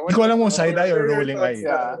 Sarah? Hindi ko alam kung side eye or rolling eye.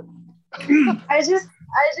 Yeah. I just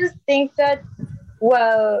think that,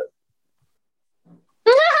 well,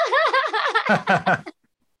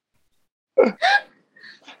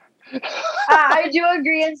 I do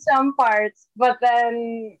agree in some parts, but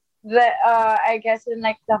then I guess in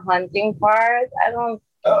like the hunting part, I don't.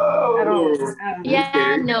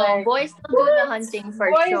 Yeah, no, boys don't do the hunting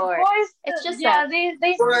for sure. Boys, it's just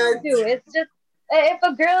they still do. It's just if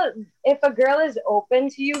a girl is open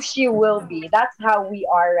to you, she will be. That's how we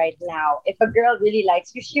are right now. If a girl really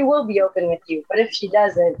likes you, she will be open with you. But if she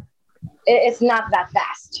doesn't, it's not that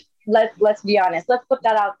fast. Let's be honest. Let's put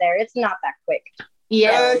that out there. It's not that quick.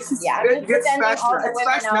 Yeah. It gets faster. It's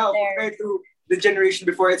fast now compared to the generation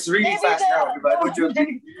before. It's really fast now. Don't you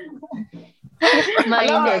agree? Now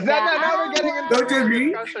we're getting into Don't you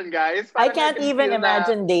agree? discussion, guys. I can't even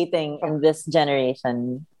imagine dating in this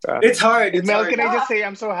generation. It's hard. Mel, can I just say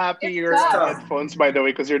I'm so happy you're on headphones, by the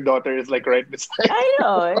way, because your daughter is like right beside. I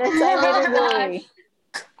know.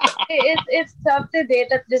 It's tough to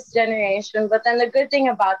date at this generation, but then the good thing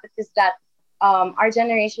about it is that our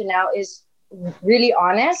generation now is really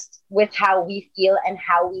honest with how we feel and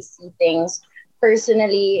how we see things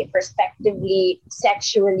personally, prospectively,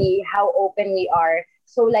 sexually, how open we are.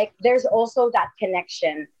 So like there's also that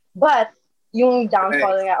connection. But yung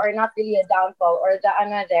downfall, or not really a downfall, or the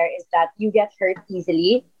another is that you get hurt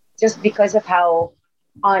easily just because of how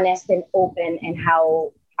honest and open and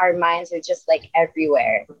how our minds are just like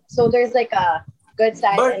everywhere. So there's like a good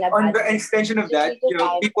side and a bad side. But on the extension of that,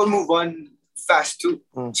 people move on fast too.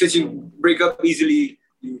 Since you break up easily,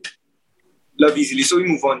 you love easily, so we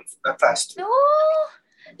move on fast. No,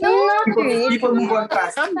 not really. People move on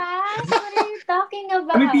fast. What are you talking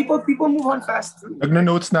about? I mean, people move on fast too.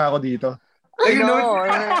 Nagno-notes na ako dito.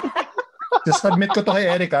 Just submit ko to kay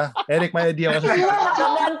Eric, ha? Eric, may idea ko.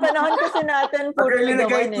 Panahon kasi natin. Pag-early na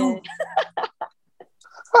guy too.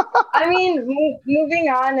 I mean, moving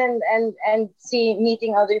on and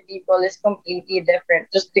meeting other people is completely different.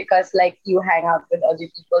 Just because like you hang out with other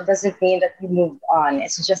people doesn't mean that you moved on.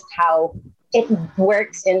 It's just how it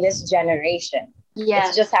works in this generation. Yeah.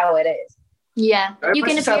 It's just how it is. Yeah. You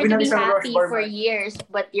can appear to be happy Rush for Barman. years,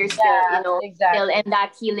 but you're still, still in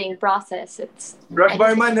that healing process. It's Rush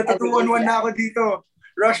Barman, natutuwan na ako dito.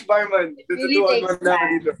 Rush Barman, natutuwan na ako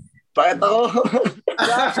dito. Bakit ako?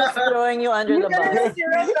 Josh is throwing you under the bus. Si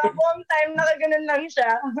Rob, buong time nakaganon lang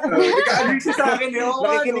siya. Naka-agree siya sa akin eh.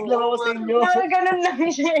 Nakikinig lang ako sa inyo. Nakaganon lang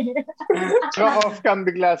siya. So off-cam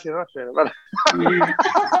bigla si Rosh.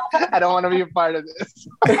 I don't want to be a part of this.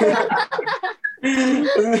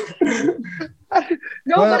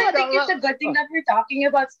 No, but I think it's a good thing that we're talking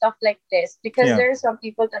about stuff like this because there are some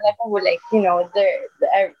people that who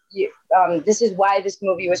this is why this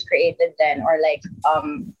movie was created then, or like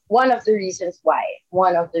one of the reasons why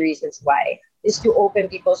is to open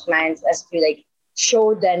people's minds as to like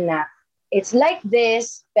show them na it's like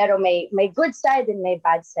this, pero may good side and may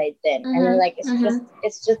bad side then, and then like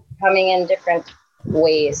it's just coming in different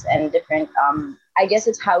ways and different I guess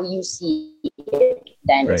it's how you see it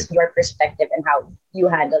then. Right. It's your perspective and how you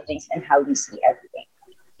handle things and how you see everything.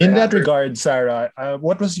 In that regard, Sarah,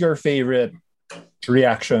 what was your favorite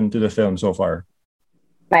reaction to the film so far?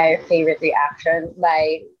 My favorite reaction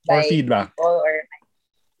by feedback.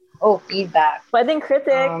 Feedback. Pwedeng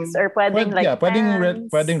critics or pwedeng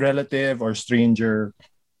pwedeng relative or stranger.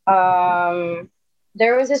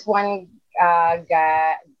 There was this one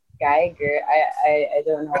guy, I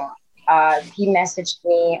don't know. He messaged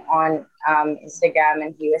me on Instagram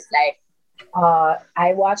and he was like,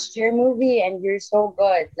 I watched your movie and you're so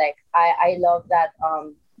good. Like I love that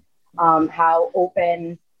how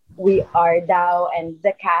open we are now and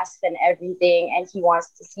the cast and everything, and he wants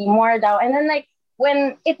to see more now. And then like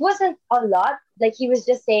when it wasn't a lot, like he was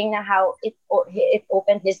just saying how it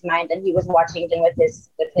opened his mind and he was watching them with his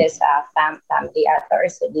family or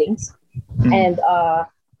siblings. And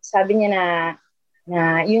sabi niya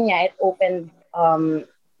na yun nga, it opened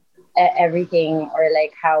everything, or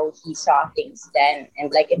like how he saw things then,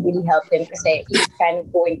 and like it really helped him because he's kind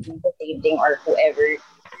of going through the same thing, or whoever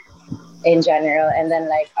in general. And then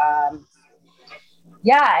like and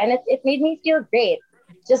it made me feel great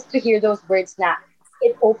just to hear those words na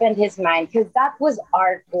it opened his mind, because that was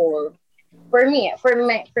our goal. For me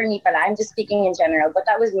pala, I'm just speaking in general, but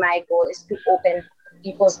that was my goal, is to open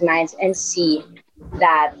people's minds and see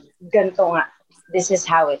that ganito nga, this is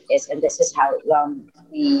how it is, and this is how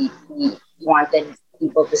we wanted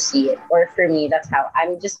people to see it. Or for me, that's how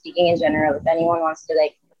I'm just speaking in general. If anyone wants to,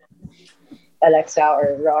 like Alexa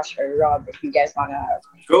or Rosh or Rob, if you guys wanna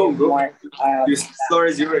go more, the floor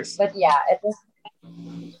is yours. But yeah, it was.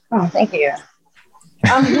 Oh, thank you.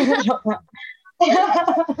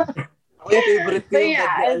 Ako yung favorite ko yung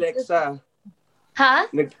dad ni Alexa. Huh?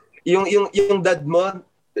 Yung dad mo,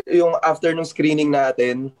 yung after nung screening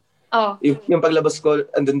natin, yung paglabas ko,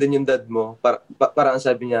 andun din yung dad mo. Parang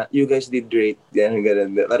sabi niya, you guys did great. Ganun.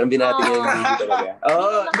 Parang binati niya yung movie talaga.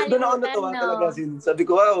 Doon ako natuwa talaga. Sabi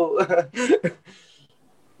ko, wow.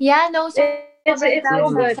 Yeah, no, so it's so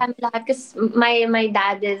good. Because my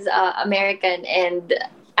dad is American, and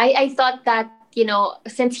I thought that, you know,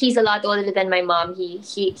 since he's a lot older than my mom, he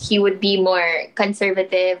would be more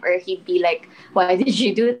conservative, or he'd be like, why did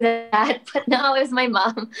you do that? But now it's my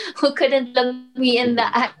mom who couldn't look me in the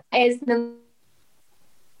eyes ng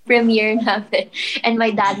premiere natin. And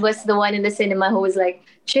my dad was the one in the cinema who was like,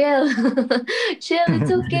 chill, it's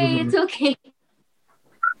okay.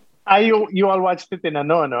 You all watched it in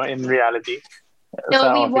in reality?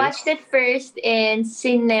 No, we watched it first in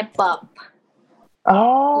Cinepop.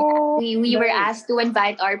 Oh, we were asked to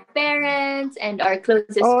invite our parents and our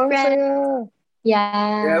closest friends.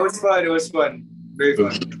 Yeah, it was fun. Very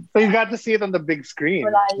fun. So you got to see it on the big screen.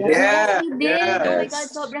 Yeah, we did. yes. Oh my God,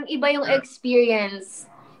 sobrang iba yung experience.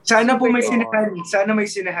 Sana po may sinehan. Sana may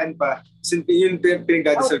sinehan pa. Yun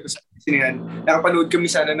pinagdadasal ko sa sinehan. Nakapanood kami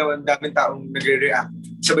sana na ang daming taong nagre-react.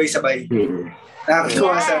 Sabay-sabay.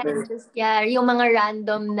 Nakakatuwa sa amin. Yung mga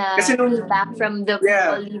random na feedback from the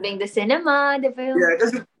people leaving the cinema. Yeah,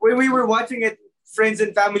 because when we were watching it, friends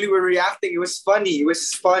and family were reacting. It was funny. It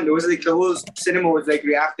was fun. It was like the whole cinema was like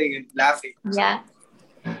reacting and laughing. Yeah.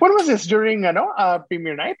 When was this? During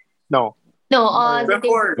premiere night? No. No,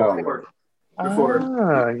 before.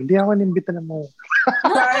 Hindi ako nimbita na mo.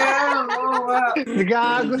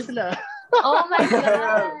 Nagago sila. Oh my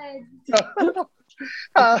God.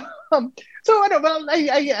 I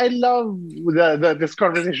love this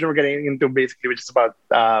conversation we're getting into, basically, which is about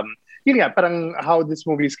yun nga, parang how this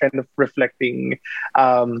movie is kind of reflecting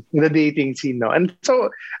the dating scene, no? And so,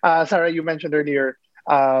 Sarah, you mentioned earlier,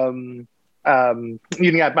 yun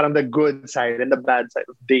nga, parang the good side and the bad side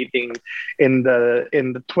of dating in the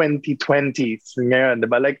 2020s ngayon,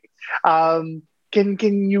 diba? Like,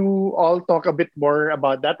 can you all talk a bit more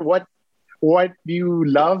about that? What do you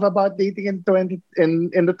love about dating in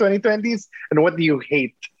the 2020s, and what do you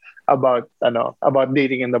hate about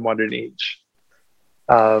dating in the modern age?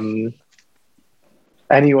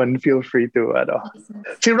 Anyone feel free to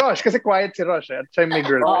Si Rosh, kasi quiet si Rosh, eh. Siya may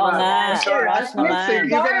girlfriend. Oo nga. Rosh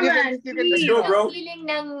naman. You can Let's go, bro.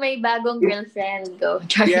 Feeling ng may bagong girlfriend. Go.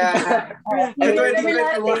 Yeah.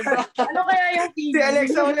 Ano kaya yung Si feeling?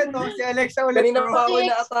 Alexa ulit, no? Si Alexa ulit. Kanina bro. pa ako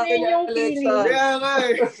na-atake ni yung Alexa. feeling. Kaya nga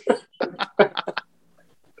eh.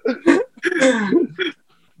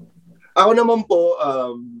 Ako naman po,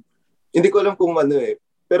 hindi ko alam kung ano eh.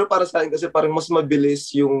 Pero para sa akin kasi parang mas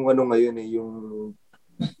mabilis yung ano ngayon eh,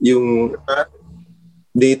 yung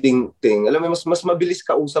dating thing. Alam mo, mas mabilis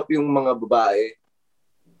kausap yung mga babae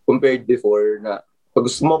compared before na pag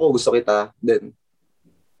gusto mo ako, gusto kita, then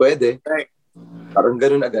pwede. Right. Parang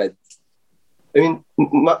ganun agad. I mean,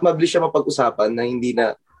 mabilis siya mapag-usapan na hindi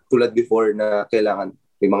na tulad before na kailangan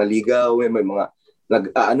may mga ligaw, may mga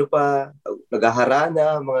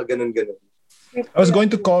naghaharana, mga ganun-ganun. I was going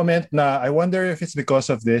to comment na I wonder if it's because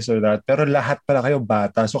of this or that, pero lahat pala kayo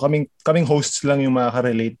bata. So kaming hosts lang yung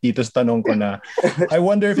makaka-relate dito sa tanong ko na I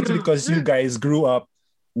wonder if it's because you guys grew up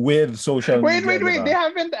with social media. Wait. Diba? They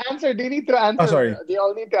haven't answered. They need to answer. Oh, sorry. They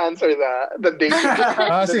all need to answer the date.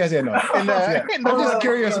 Sige, no. I'm just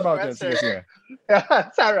curious about this. Sige.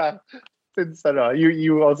 Sarah, since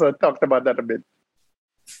you also talked about that a bit.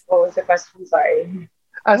 What was the question? Sorry.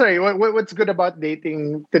 Sorry, what's good about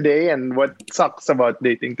dating today and what sucks about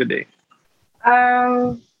dating today?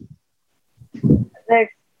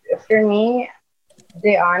 Like for me,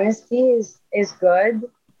 the honesty is good,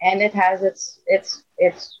 and it has its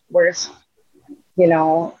worst,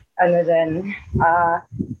 other than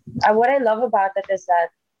what I love about it is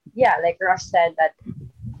that, yeah, like Rosh said, that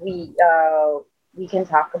we can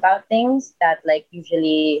talk about things that like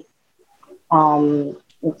usually or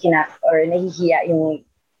nahihiya yung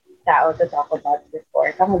tao to talk about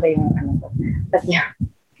before. Tama ba yung ano ko? But yeah.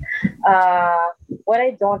 What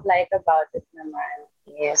I don't like about it naman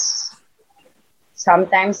is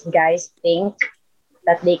sometimes guys think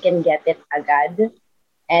that they can get it agad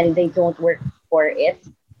and they don't work for it.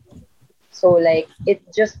 So like it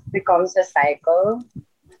just becomes a cycle.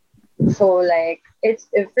 So like it's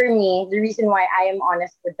for me, the reason why I am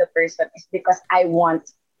honest with the person is because I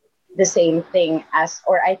want the same thing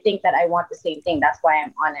or I think that I want the same thing. That's why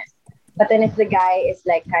I'm honest. But then if the guy is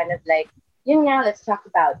like kind of like, let's talk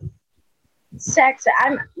about sex,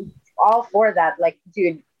 I'm all for that. Like,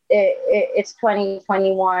 dude, it's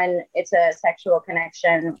 2021. It's a sexual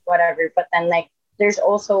connection, whatever. But then like, there's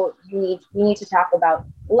also, we need to talk about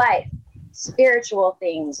life, spiritual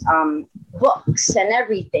things, books and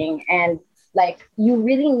everything. And like, you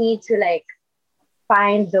really need to like,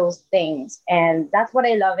 find those things. And that's what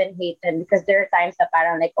I love and hate them, because there are times that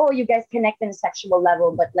parang like, oh, you guys connect in a sexual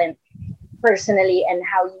level, but like personally and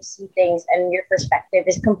how you see things and your perspective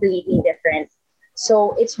is completely different.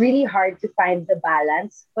 So it's really hard to find the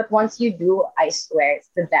balance. But once you do, I swear it's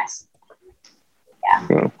the best.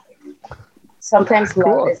 Yeah. Sometimes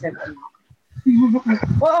love isn't enough.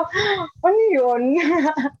 Well, ano yun?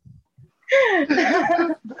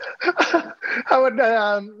 How would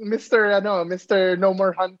Mr. No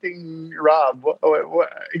More Hunting Rob?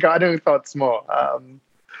 Ikaw, ano yung thoughts mo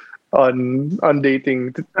on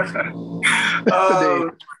dating today?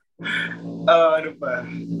 Ano pa?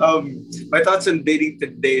 My thoughts on dating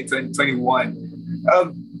today, 2021.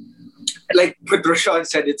 Like what Roshan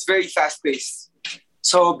said, it's very fast-paced.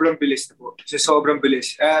 Sobrang bilis na po. Sobrang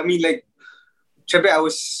bilis. I mean, like,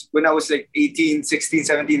 when I was like 18, 16,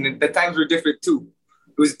 17, the times were different too.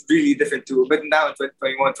 It was really different too. But now in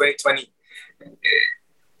 2021, 2020,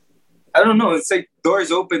 I don't know. It's like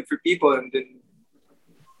doors open for people, and then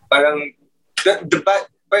parang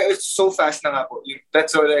it's so fast na nga po.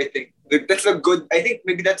 That's what I think. That's a good. I think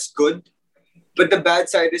maybe that's good. But the bad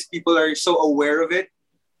side is people are so aware of it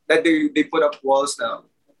that they put up walls now.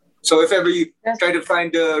 So if ever you try to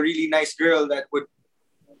find a really nice girl that would,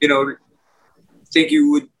 think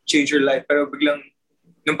you would change your life, pero biglang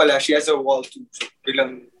nung pala she has a wall too, so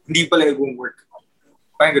biglang hindi pala yung work.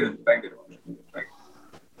 Parang ganun.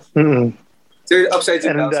 So upsides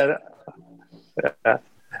and downsides.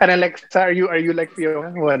 And Alexa, are you like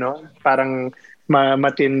Fiona? Parang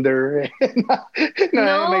ma-Tinder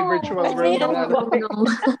no, may virtual world. No.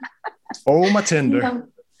 Oh,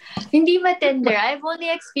 ma-Tinder. Hindi matender. I've only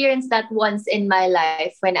experienced that once in my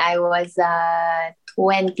life when I was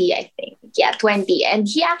 20, I think. Yeah, 20. And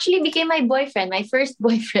he actually became my boyfriend, my first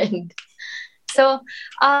boyfriend. So,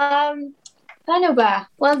 paano ba?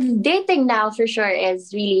 Well, dating now for sure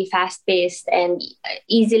is really fast-paced and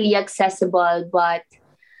easily accessible. But,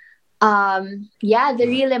 yeah, the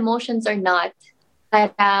real emotions are not.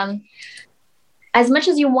 Parang, as much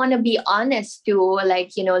as you want to be honest to,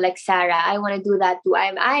 like, like Sarah, I want to do that too.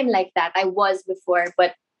 I'm like that. I was before,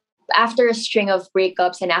 but after a string of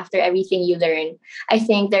breakups and after everything you learn, I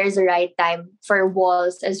think there's a right time for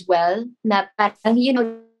walls as well. Na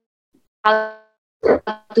parang, how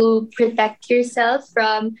to protect yourself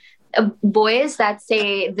from boys that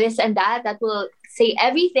say this and that will say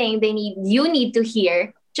everything you need to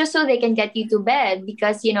hear just so they can get you to bed,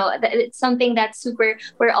 because it's something that's super,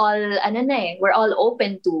 we're all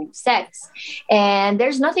open to sex, and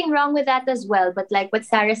there's nothing wrong with that as well. But like what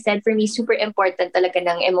Sarah said, for me super important talaga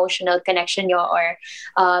ng emotional connection nyo, or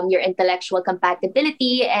your intellectual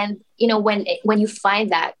compatibility. And when you find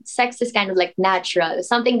that, sex is kind of like natural.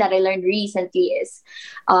 Something that I learned recently is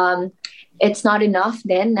it's not enough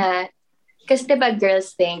then because diba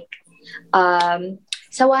girls think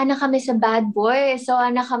sawa na kami sa bad boy,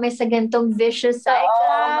 sawa na kami sa gantong vicious cycle.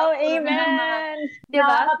 Wow, amen! Diba?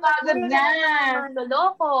 Nakakapagod yan.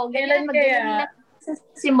 Loloko. Kailan kaya?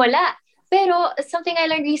 Simula. Pero something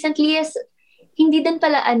I learned recently is hindi din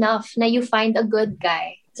pala enough na you find a good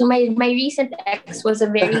guy. So my recent ex was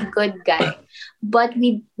a very good guy, but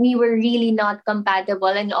we were really not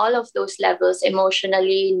compatible in all of those levels.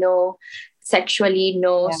 Emotionally, no. Sexually,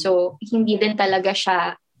 no. Yeah. So hindi din talaga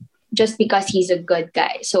siya just because he's a good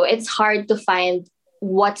guy. So it's hard to find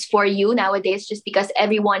what's for you nowadays, just because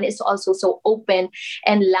everyone is also so open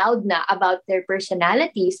and loud na about their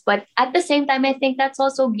personalities. But at the same time, I think that's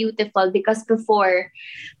also beautiful, because before,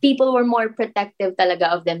 people were more protective talaga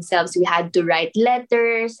of themselves. We had to write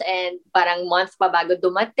letters and parang month pa bago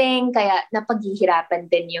dumating, kaya napaghihirapan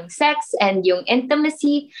din yung sex and yung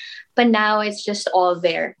intimacy. But now it's just all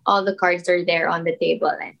there. All the cards are there on the table,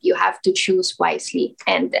 and you have to choose wisely.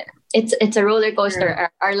 And it's a roller coaster,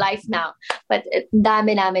 our life now. But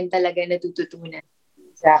dami namin talaga natututunan.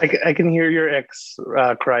 I can hear your ex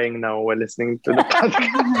crying now while listening to the podcast.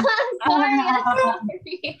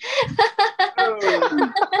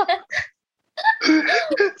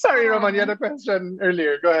 Sorry, Roman, you had a question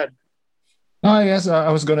earlier. Go ahead. I guess I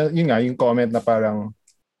was gonna, yung comment na parang,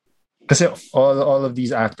 kasi all of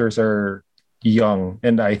these actors are young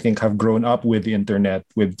and I think have grown up with the internet,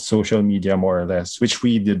 with social media more or less, which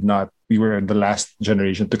we did not. We were the last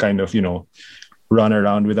generation to kind of, run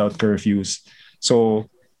around without curfews. So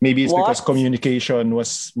maybe it's because communication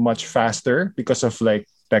was much faster because of like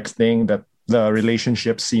texting, that the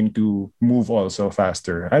relationships seem to move also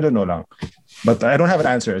faster. I don't know lang. But I don't have an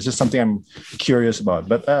answer. It's just something I'm curious about.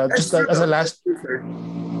 But just as a last...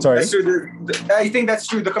 Sorry? That's true. I think that's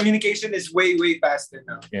true. The communication is way, way faster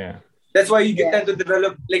now. Yeah. That's why you tend to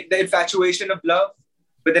develop like the infatuation of love,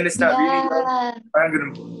 but then it's not really love.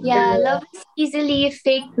 Yeah, love is easily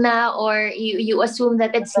fake na, or you assume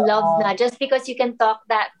that it's love na just because you can talk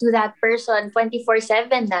to that person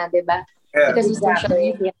 24/7 na, diba? Yeah. Because of social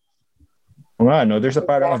media. No, there's a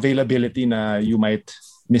parang availability na you might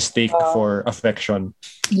mistake for affection.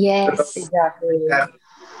 Yes. Exactly. Yeah.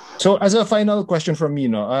 So as a final question from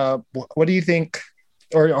me, what do you think,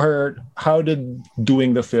 or how did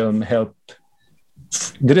doing the film help?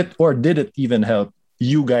 Did it even help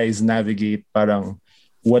you guys navigate parang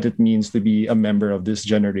what it means to be a member of this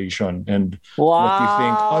generation, and what you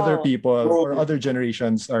think other people or other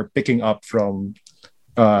generations are picking up from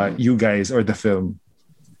you guys or the film?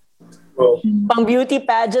 Pang beauty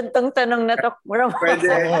pageant tong tanong na to. Pwede.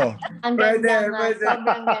 Ang ganda nga.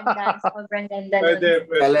 Sobrang ganda. Sobrang ganda.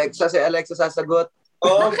 Si Alexa sasagot.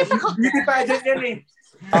 Oh, beauty pageant yan eh.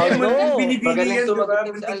 Magaling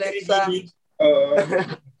sumagot si Alexa.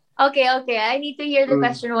 Okay. I need to hear the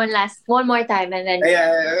question one more time, and then.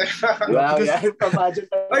 Wow, yeah.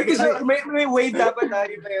 Ay, kasi may wave dapat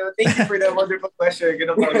tayo na yun. Thank you for that wonderful question.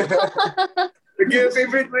 Ganun pa.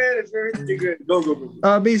 Favorite mo yan. Go.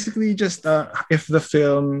 Basically, just if the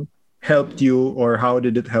film helped you, or how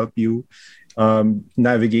did it help you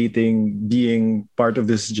navigating being part of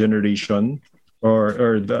this generation,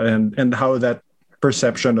 and how that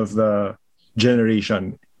perception of the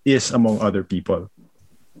generation is among other people.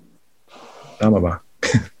 Tama ba?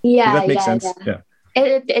 Yeah, Does that make sense? Yeah.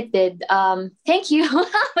 It did. Thank you.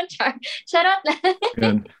 Shout out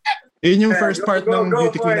lang. Yun yung first part ng go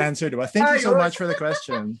Beauty for Queen it. answer, diba? Thank you so much for the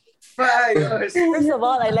question. Ayos. First of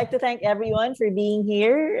all, I'd like to thank everyone for being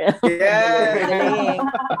here. Yeah.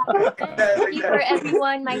 Thank you for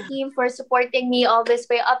everyone, my team, for supporting me all this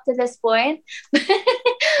way up to this point.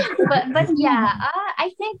 but yeah,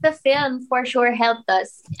 I think the film for sure helped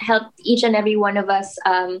each and every one of us.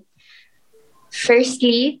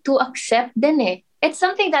 Firstly, to accept din eh. It's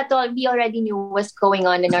something that we already knew was going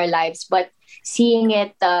on in our lives, but seeing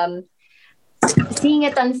it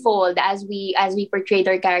unfold as we portrayed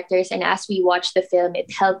our characters and as we watched the film,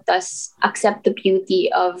 it helped us accept the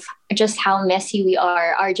beauty of just how messy we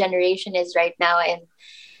are, our generation is right now, and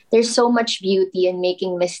there's so much beauty in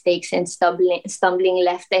making mistakes and stumbling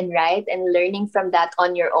left and right and learning from that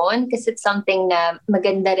on your own, because it's something na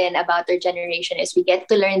maganda rin about our generation is we get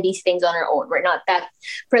to learn these things on our own. We're not that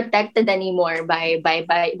protected anymore by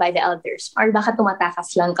the elders. Or baka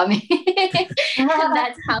tumatakas lang kami. And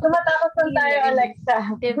that's how Tumatakas lang tayo,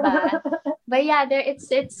 Alexa. diba? But yeah,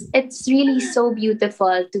 it's really so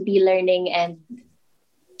beautiful to be learning and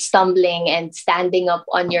stumbling and standing up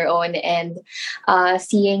on your own and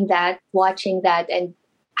seeing that, watching that, and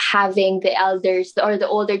having the elders or the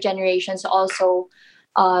older generations also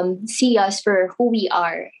see us for who we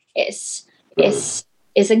are is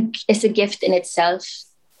a gift in itself.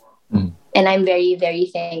 And I'm very, very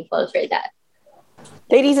thankful for that.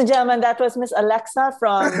 Ladies and gentlemen, that was Miss Alexa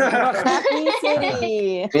from Makati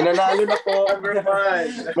City. May nanalo na po. Number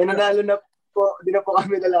one. May nanalo na po. Hindi na po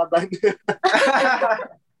kami lalaban.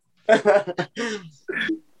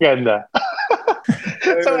 Ganda.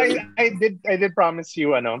 So I did promise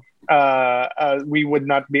you we would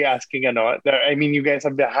not be asking I mean, you guys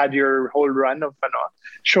have had your whole run of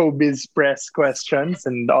showbiz press questions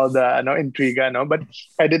and all the intriga, but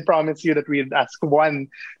I did promise you that we'd ask one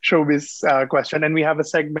showbiz question, and we have a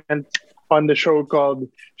segment on the show called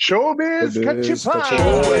Showbiz Kachipan.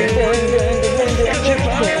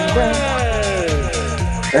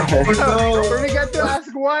 So we get to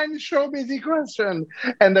ask one showbiz question,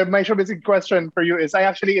 and my showbiz question for you is: I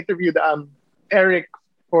actually interviewed Eric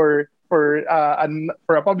for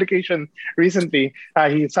a publication recently.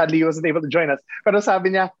 He sadly wasn't able to join us, pero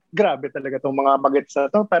sabi niya, grabe talaga tong mga bagets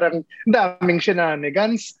na to. Parang daming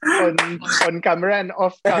shenanigans on camera and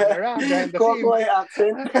off camera. Behind the Kokoy scenes.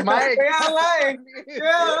 accent. Mike. Kaya nga eh.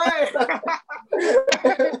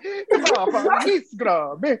 Miss,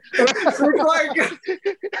 grabe.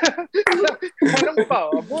 Walang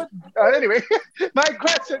paabot. Anyway, my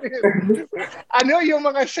question is, ano yung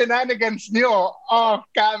mga shenanigans niyo off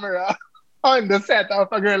camera on the set of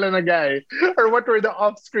A Girl and a Guy? Or what were the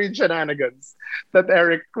off-screen shenanigans that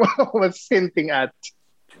Eric was hinting at?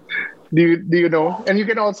 Do you know? And you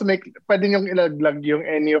can also pwede niyong ilaglag yung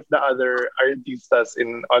any of the other artistas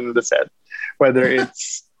on the set, whether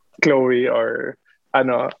it's Chloe or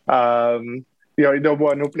the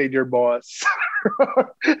one who played your boss,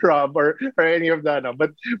 Rob, or any of that.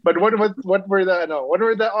 But what were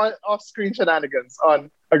the off-screen shenanigans on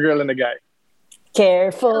A Girl and a Guy?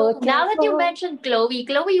 Careful. Now that you mentioned Chloe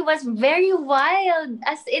was very wild.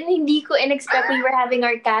 As in, hindi ko in-expect we were having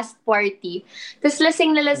our cast party. Tapos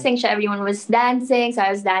lasing na lasing siya. Everyone was dancing. So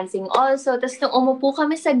I was dancing also. Tapos nung umupo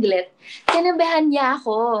kami saglit, tinabihan niya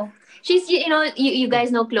ako. She's, you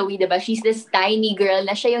guys know Chloe, diba? She's this tiny girl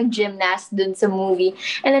na siya yung gymnast dun sa movie.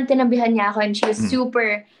 And then tinabihan niya ako and she was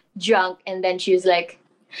super drunk. And then she was like,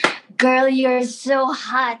 "Girl, you're so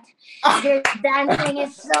hot. Your dancing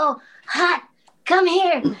is so hot. Come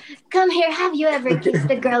here. Have you ever kissed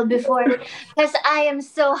a girl before? Because I am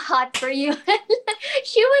so hot for you."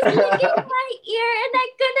 She was licking my ear and I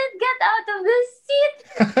couldn't get out of the seat.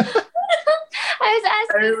 I was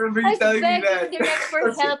begging Direk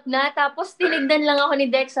for help na. Tapos tinignan lang ako ni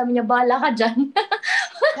Dex. Sabi niya, "Bahala ka dyan."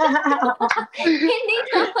 Hindi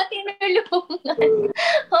na ako tinulungan.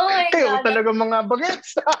 Oh my God. Talaga mga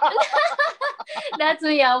bagets.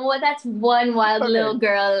 That's one wild little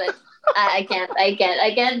girl. I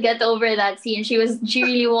can't get over that scene. She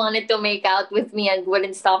really wanted to make out with me and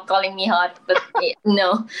wouldn't stop calling me hot, but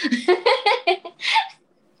no.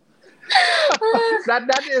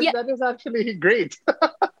 That is actually great.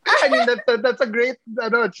 I mean, that's a great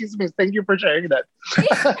chismis. Thank you for sharing that.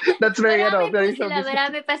 That's very very showbiz.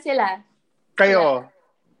 Marami pa sila. Kayo,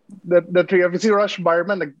 the three of you, si Rush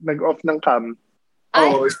Barman nag-off ng cam.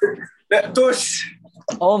 Oh, Tus.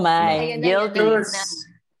 Oh my, Ayun na, guilty. yun na.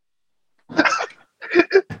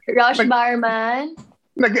 Rush Barman.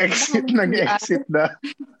 Nag-exit na.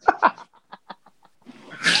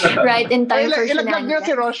 Right in time for Ilaglag niyo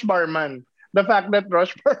si Rush Barman. The fact that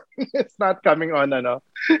Rush Barman is not coming on,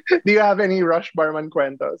 Do you have any Rush Barman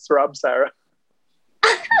kwentos, Rob, Sarah?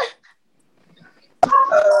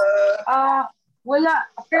 Wala.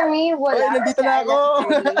 For me, wala. Oy, nandito na ako.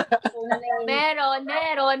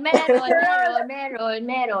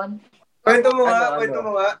 Meron. Kwento mo Ano, nga, ano? kwento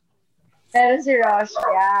mo nga. Pero si Rosh,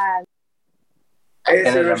 yan. Eh,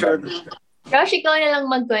 si Ano Roshon. Rosh, ikaw na lang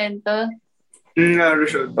magkwento.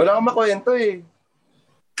 Roshon. Wala kang makwento eh.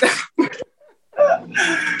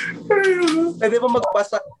 Pwede ba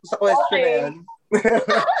magpasa sa question na yan?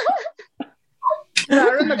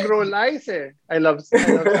 Sarah nag-roll eyes eh. I love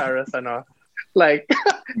Sarah's ano. Like,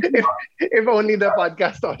 if only the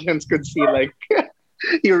podcast audience could see like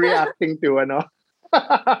you reacting to ano.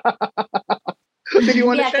 Did you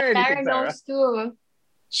want to share Sarah anything, Sarah? knows too.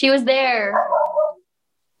 She was there.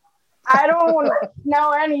 I don't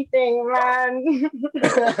know anything, man.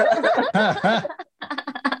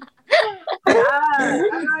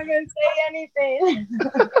 I'm not gonna say anything.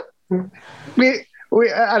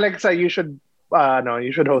 Alexa, you should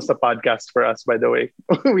host a podcast for us. By the way,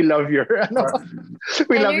 we love your love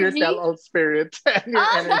your Energy? tell-all spirit and your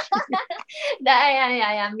energy.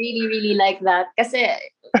 I am really like that. Kasi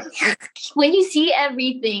when you see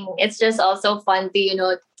everything, it's just also fun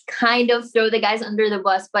to, kind of throw the guys under the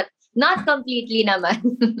bus, but not completely naman.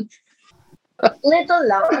 Little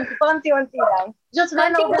lang. Konti-unti lang. Just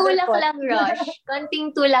run Konting over the tulak foot. lang, Rosh. Konting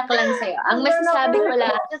tulak lang sa'yo. Ang masasabi ko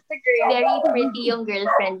lang, Just agree. very pretty yung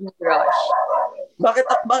girlfriend ni Rosh. Bakit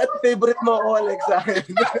favorite mo ako, Alexa?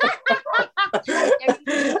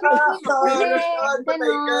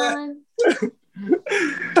 Ganon.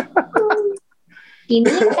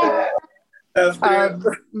 Kinika.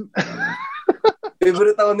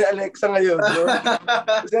 Favorite ako ni Alexa ngayon, bro.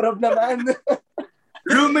 Si Rob naman.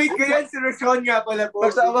 Roommate ko yan, si Roshon nga pala po.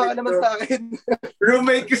 Magsawa ka naman sa akin.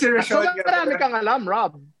 Roommate ko si So Roshon nga marami pala. kang alam,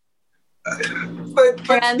 Rob.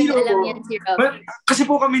 Maraming alam yan si Rob. Kasi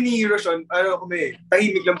po kami ni Roshon,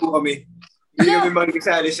 tahimik lang po kami. Hindi kami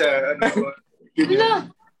makikisali sa, Wala.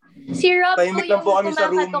 Si Rob Tahimik po lang po yung kami sa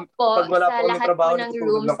room. kumakatok po Pag wala po sa kami lahat trabaho, po ng natutulog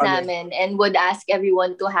rooms lang kami. namin and would ask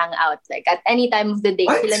everyone to hang out. Like at any time of the day,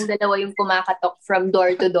 What? silang dalawa yung kumakatok from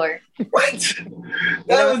door to door. What?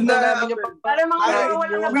 Nalaman na namin yung Para mga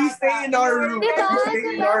wala na We bata. stay in our room. Diba? We stay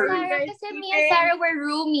in our room. Sarah, kasi me and Sarah were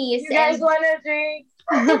roomies. You guys And, wanna drink?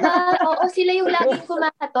 diba? Oo, sila yung laging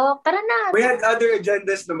kumakatok. Tara na. We had other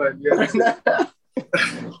agendas naman. Yeah.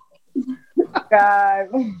 God.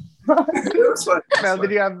 It was fun. Mel,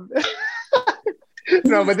 did you have?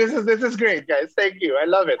 No, but this is great, guys. Thank you. I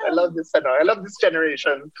love it. I love this. I love this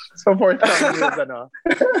generation. So forthcoming with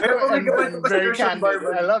and very candid.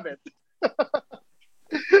 I love it.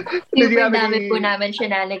 Did you Super have dami any- po namin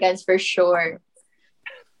shenanigans for sure.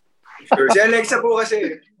 Sure. Si Alexa po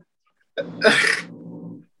kasi.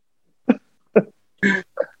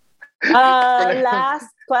 Last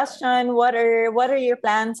question. What are your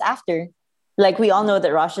plans after? Like we all know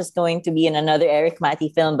that Rosh is going to be in another Eric Mati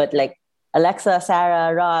film, but like Alexa,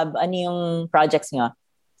 Sarah, Rob, ano yung projects nyo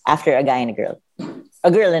after A Guy and a Girl?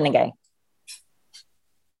 A Girl and a Guy.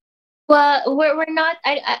 Well, we're not.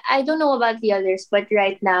 I don't know about the others, but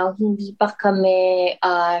right now hindi pa kami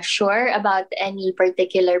sure about any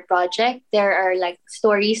particular project. There are like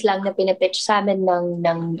stories lang na pinipitch sa amin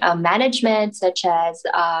ng management, such as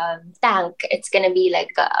Tank. It's gonna be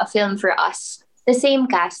like a film for us. The same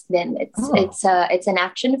cast then. It's an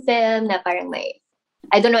action film na parang may.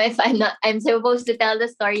 I don't know if I'm supposed to tell the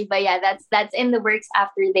story, but yeah, that's in the works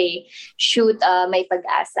after they shoot May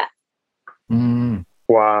Pag-asa.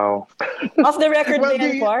 Wow. Off the record, Well,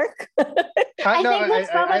 Leon Park. I think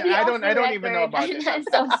that's probably I off don't the I don't even know record. about it. I'm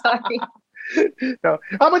so sorry. No.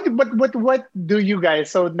 How about what do you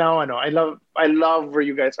guys? So now I love where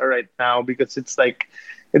you guys are right now because it's like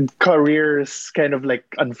careers kind of like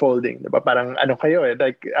unfolding. Diba? Parang ano kayo eh,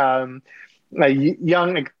 like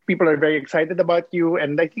young people are very excited about you,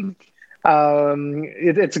 and I think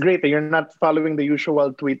it's great that you're not following the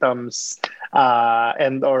usual tweetums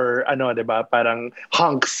and or ano, diba? Parang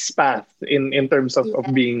hunks path in terms of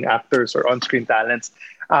being actors or on-screen talents.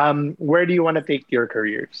 Where do you want to take your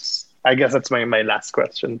careers? I guess that's my last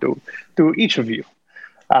question to each of you.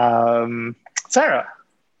 Sarah,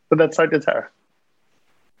 so let's start with Sarah.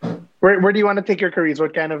 Where do you want to take your careers?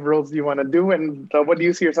 What kind of roles do you want to do, and what do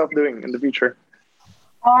you see yourself doing in the future?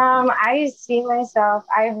 I see myself.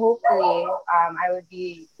 Hopefully, I would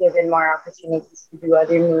be given more opportunities to do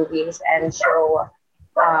other movies and show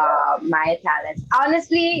my talents.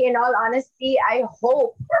 Honestly, in all honesty, I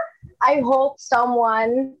hope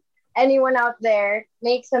anyone out there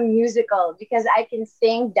makes a musical because I can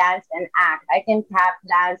sing, dance, and act. I can tap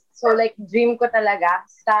dance. So like, dream ko talaga.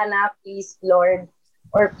 Sana, please, Lord,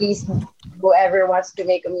 or please, whoever wants to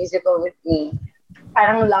make a musical with me.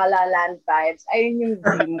 Parang La La Land vibes. Ayun yung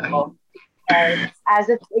dream ko. And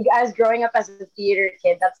as growing up as a theater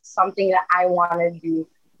kid, that's something that I want to do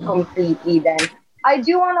completely. Then I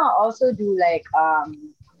do want to also do like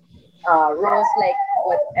roles like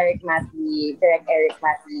what Direct Eric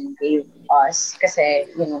Matty gave us, kasi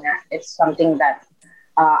it's something that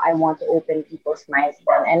I want to open people's minds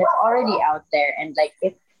then, and it's already out there. And like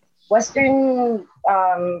if Western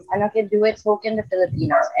can do it, so can the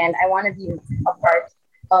Filipinos. And I want to be a part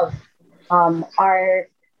of our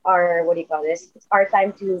what do you call this? It's our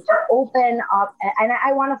time to open up, and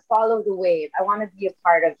I want to follow the wave. I want to be a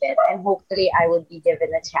part of it, and hopefully I will be given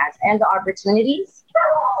a chance and the opportunities,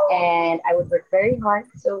 and I would work very hard.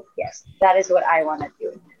 So yes, that is what I want to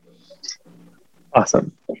do.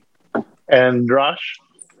 Awesome. And Rosh?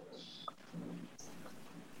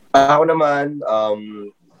 Ako naman,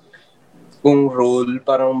 kung role,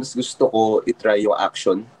 parang mas gusto ko i-try yung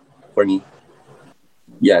action for me.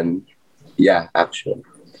 Yan. Yeah, action.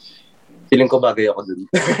 Feeling ko bagay ako dun.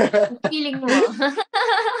 Feeling mo.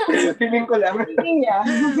 Feeling ko lang. Feeling niya.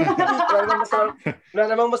 Wala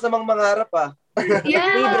namang masamang mangarap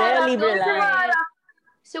Yeah. Libre lang.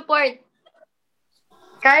 Support.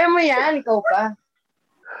 Kaya mo yan, ikaw pa.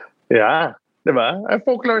 Yeah. Diba?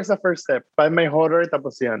 Folklore is the first step. May horror,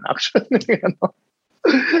 tapos yan. Action.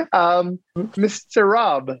 Mr.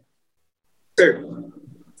 Rob. Sir.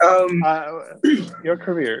 Your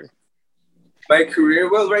career. My career?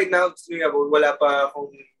 Well, right now, wala pa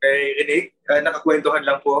akong narinig. Nakakwentuhan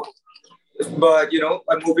lang po. But,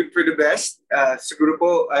 I'm hoping for the best. Siguro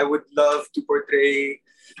po, I would love to portray,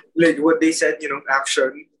 like what they said,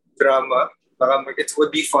 action, drama. It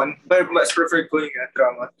would be fun. But mas preferred ko yung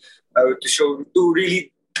drama. To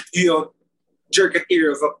really, jerk a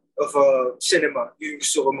tear of a cinema. Yung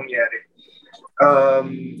gusto ko mangyari.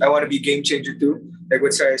 I want to be a game changer too. Like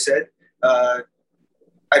what Sarah said.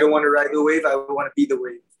 I don't want to ride the wave. I want to be the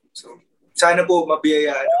wave. So, sana po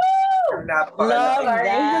mabiyayaan. Love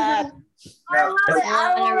that. I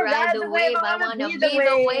want to ride the wave. I want to be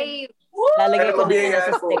the wave. Lalagay ko din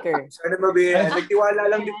sa sticker. Sana mabiyayaan. Nagtiwala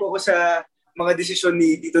lang din po ako sa mga desisyon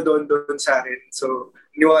ni Tito Don sa akin. So,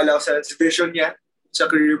 niwala ako sa vision niya, sa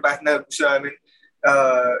career path na gusto namin.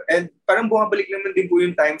 And parang bumabalik naman din po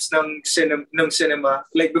yung times ng cinema.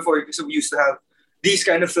 Like before, because we used to have these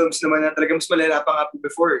kind of films naman na talaga mas malala pa nga po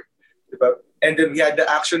before. Diba? And then we had the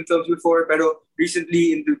action films before, pero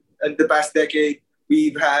recently in the past decade,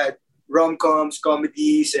 we've had rom-coms,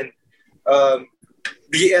 comedies, and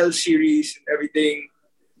BL series and everything.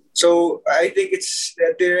 So I think it's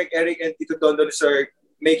Derek, Eric, and Tito Dondon are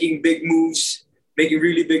making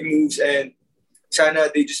really big moves, and sana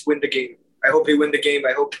they just win the game. I hope they win the game.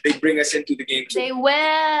 I hope they bring us into the game too. They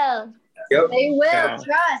will. Yep. They will, Yeah.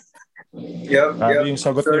 trust. Yep. Yung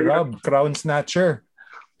sagot ni Rob, Crown Snatcher.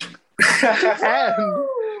 And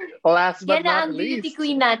last but Yan na not ang beauty least.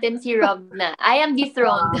 queen natin, si Rob na. I am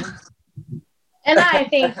dethroned. And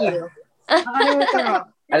I thank you. Nakalimutan ko.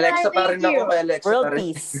 Alexa And I pa rin thank ako. you. May Alexa World pa rin.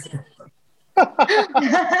 peace.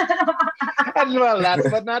 And well,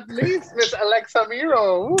 last but not least, Miss Alexa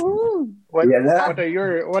Miro. Woohoo! What are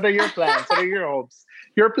your plans? What are your hopes?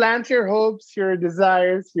 Your plans, your hopes, your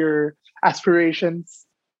desires, your aspirations.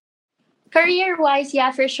 Career-wise,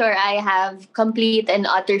 yeah, for sure. I have complete and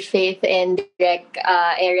utter faith in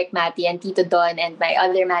Eric Matty, and Tito Don, and my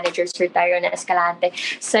other managers, Sir Tyron Escalante.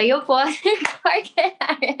 Sa'yo po, Jorge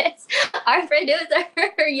Harris, our producer.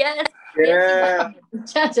 Yes. Yeah.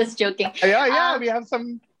 Just joking. Yeah, we have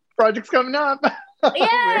some projects coming up.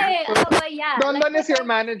 Yay! Oh, but yeah. Don is your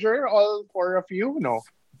manager, all four of you? No.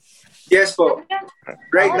 Yes po.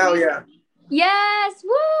 Right now, yeah. Yes!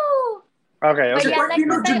 Woo! Okay. But Okay. yeah, like Do you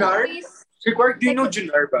know what I Junar? always... Si Quark, do you know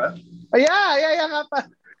Junar ba? Yeah, nga pa.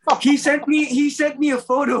 He sent me a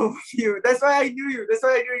photo of you. That's why I knew you.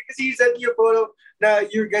 Because he sent me a photo that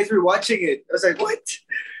you guys were watching it. I was like, what?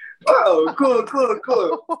 Wow, cool.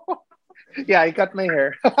 Yeah, I cut my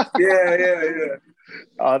hair. Yeah.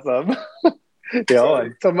 Awesome.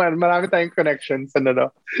 Yun. So marami tayong connections.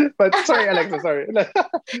 But sorry, Alexa, sorry. No,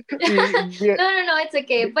 it's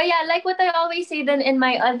okay. But yeah, like what I always say then in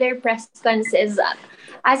my other press cons is,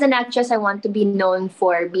 as an actress, I want to be known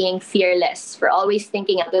for being fearless, for always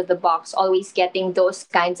thinking out of the box, always getting those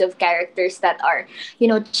kinds of characters that are,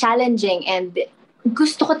 challenging. And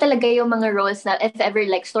gusto ko talaga yung mga roles na if ever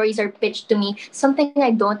like stories are pitched to me, something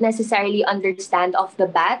I don't necessarily understand off the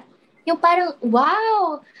bat, yung parang,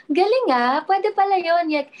 wow, galing pwede pala yun.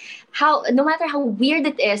 Like, no matter how weird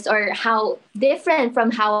it is or how different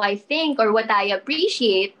from how I think or what I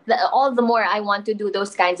appreciate, all the more I want to do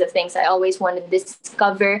those kinds of things. I always want to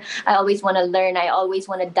discover, I always want to learn, I always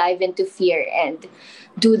want to dive into fear and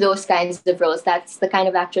do those kinds of roles. That's the kind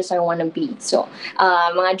of actress I want to be. So,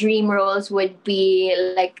 mga dream roles would be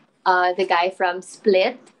like the guy from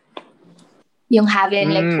Split, yung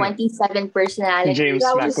having like 27 personalities. James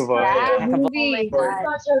McAvoy. That Oh movie. my God.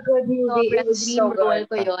 Such a good movie. It Sobrang was dream so role good.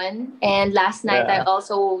 ko yun. And last night, Yeah. I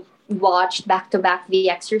also watched back-to-back The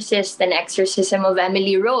Exorcist and Exorcism of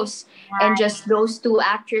Emily Rose. And just those two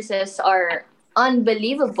actresses are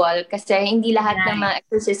unbelievable kasi hindi lahat ng mga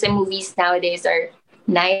exorcism movies nowadays are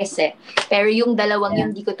nice Pero yung dalawang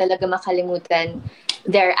yun, di ko talaga makalimutan.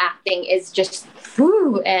 Their acting is just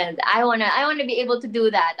woo, and I wanna be able to do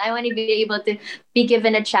that. I wanna be able to be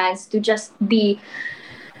given a chance to just be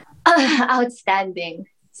outstanding.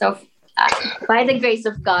 So by the grace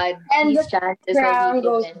of God, And these the chances crown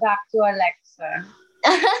will goes be given. back to Alexa.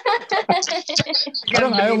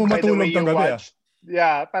 Parang ayaw mo By the matulog way, tong you gabi, watched-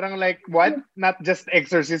 Yeah, parang like what? Not just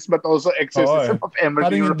Exorcist but also Exorcism of Emily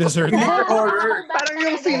Parang yung Rose. dessert. Horror. Parang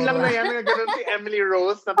yung scene lang na yan, na ganun si Emily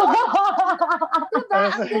Rose na parang, Diba?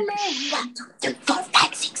 Ang galing. 1, 2, 3, 4,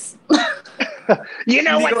 5, 6. you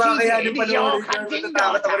know Hindi what ko she kakayanin did? panoorin Yo, yun. hunting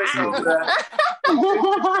Natatakot ako rin dog. sobra. I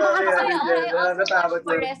also Natatakot watched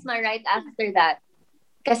yun. Quaresma right after that.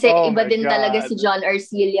 Kasi Oh iba my din talaga God. si John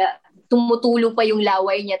Arcilla. Tumutulo pa yung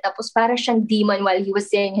laway niya. Tapos para siyang demon while he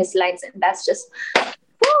was saying his lines. And that's just,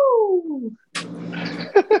 woo!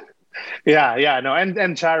 Yeah, no, and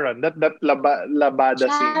Sharon, that labada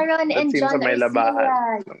scene. Sharon That and scene sa John may labahan.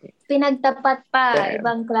 Arcilla. Pinagtapat pa. Damn.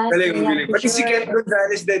 Ibang klase. Galing, Yeah, galing. for Pati si sure. Ken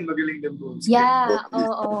Gonzalez din, magaling din po. Yeah,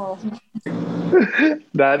 oo.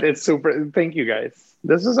 That is super. Thank you guys.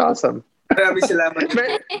 This is awesome. Maraming salamat.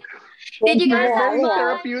 Did you guys have Very fun?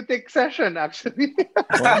 therapeutic session, actually.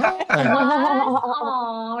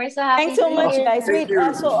 Oh, we're so happy. Thanks so to much, hear guys. that. Wait,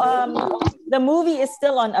 so the movie is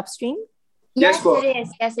still on Upstream? Yes, Yes po. it is.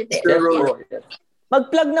 Yes, it is. Yes, Yes.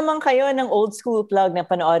 Mag-plug naman kayo ng old school plug na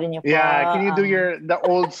panoorin niyo po. Yeah, can you do the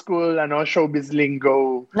old school showbiz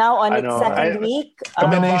lingo? Now on its Ano, second week.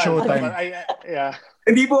 Kami na yung Fun. showtime. Yeah.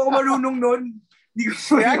 Hindi po ako marunong nun. Hindi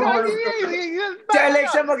ko Yeah, marunong. Si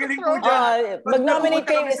Alexa magaling po dyan. Mag-nominate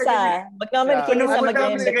kayo Pag isa. Mag-nominate kayo isa Pag napunta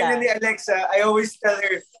kami sa ganyan ni mag-iimbita. Alexa, I always tell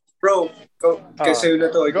her, bro, kasi na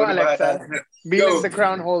to. Go, ikaw na Alexa. bahala." Be Go. like the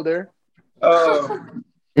crown holder. Oh.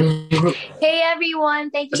 Hey everyone,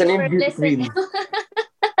 thank you Kasi for name beauty listening. queen.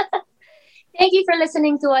 Thank you for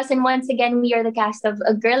listening to us. And once again, we are the cast of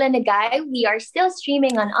A Girl and a Guy. We are still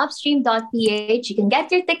streaming on upstream.ph. You can get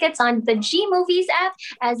your tickets on the G Movies app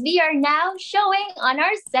as we are now showing on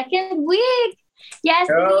our second week. Yes,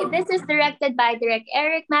 this is directed by Direk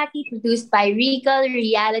Eric Matty, produced by Regal,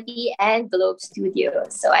 Reality, and Globe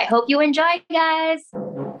Studios. So I hope you enjoy, guys.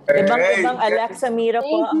 Ibang Alexa Mira po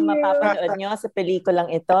Thank ang you. mapapanood nyo sa pelikulang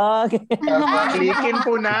ito. Klikin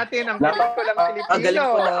po natin ang pelikulang Pilipino. Ang galing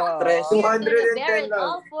po ng actress. There 210 is lang.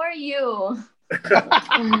 all for you.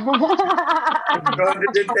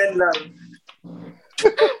 210 lang.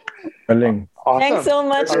 Galing. Awesome. Thanks so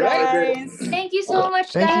much, All right. guys. Thank you so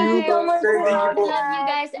much, Thank guys. you. so much. Thank you. Love you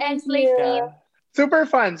guys and Slate Team. Super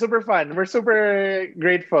fun. We're super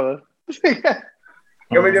grateful.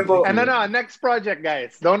 Kami din po. And next project,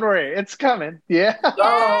 guys. Don't worry, it's coming. Yeah.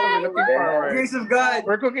 Oh, Looking forward. Grace of God.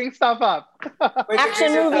 We're cooking stuff up.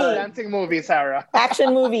 Action movie. Dancing movie, Sarah.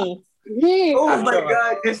 Action movie. Oh my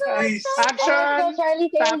God. Yes, please. Action.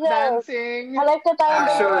 Charlie Tap Taylor. dancing. Alexa tayo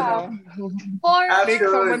Action. dalawa. For Make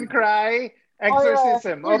someone cry.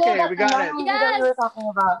 Exorcism. Okay, we got it. Yes. We're talking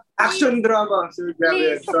about. Action drama. So, grabe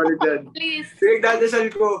yan. Please. Solid yan. please.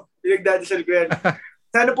 Pinagdadasal ko yan.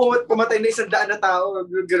 Sana po pumatay na 100 na tao.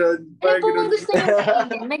 Gano'n. Ano Parang po gano'n. gusto niyo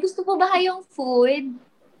kainin? May gusto po ba kayong food?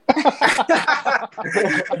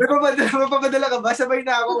 Mapapadala ka ba? Sabay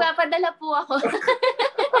na ako. Magpapadala po ako.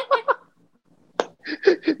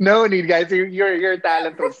 No need, guys. Your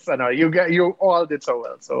talent was you all did so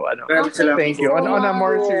well. So Maraming salamat thank you. po. On a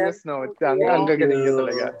more serious note, ang gagaling niyo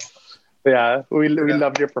talaga. Yeah, we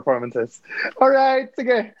loved your performances. All right,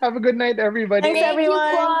 sige. Have a good night, everybody. Thanks, everyone.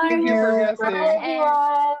 Thank you for Bye, guesting. everyone.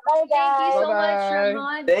 Bye, Thank you guys. so much, Bye-bye.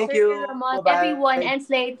 Ramon. Thank Sir you. Ramon, Bye-bye. everyone, and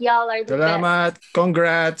Slate. Y'all are the best. Salamat.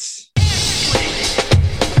 Congrats.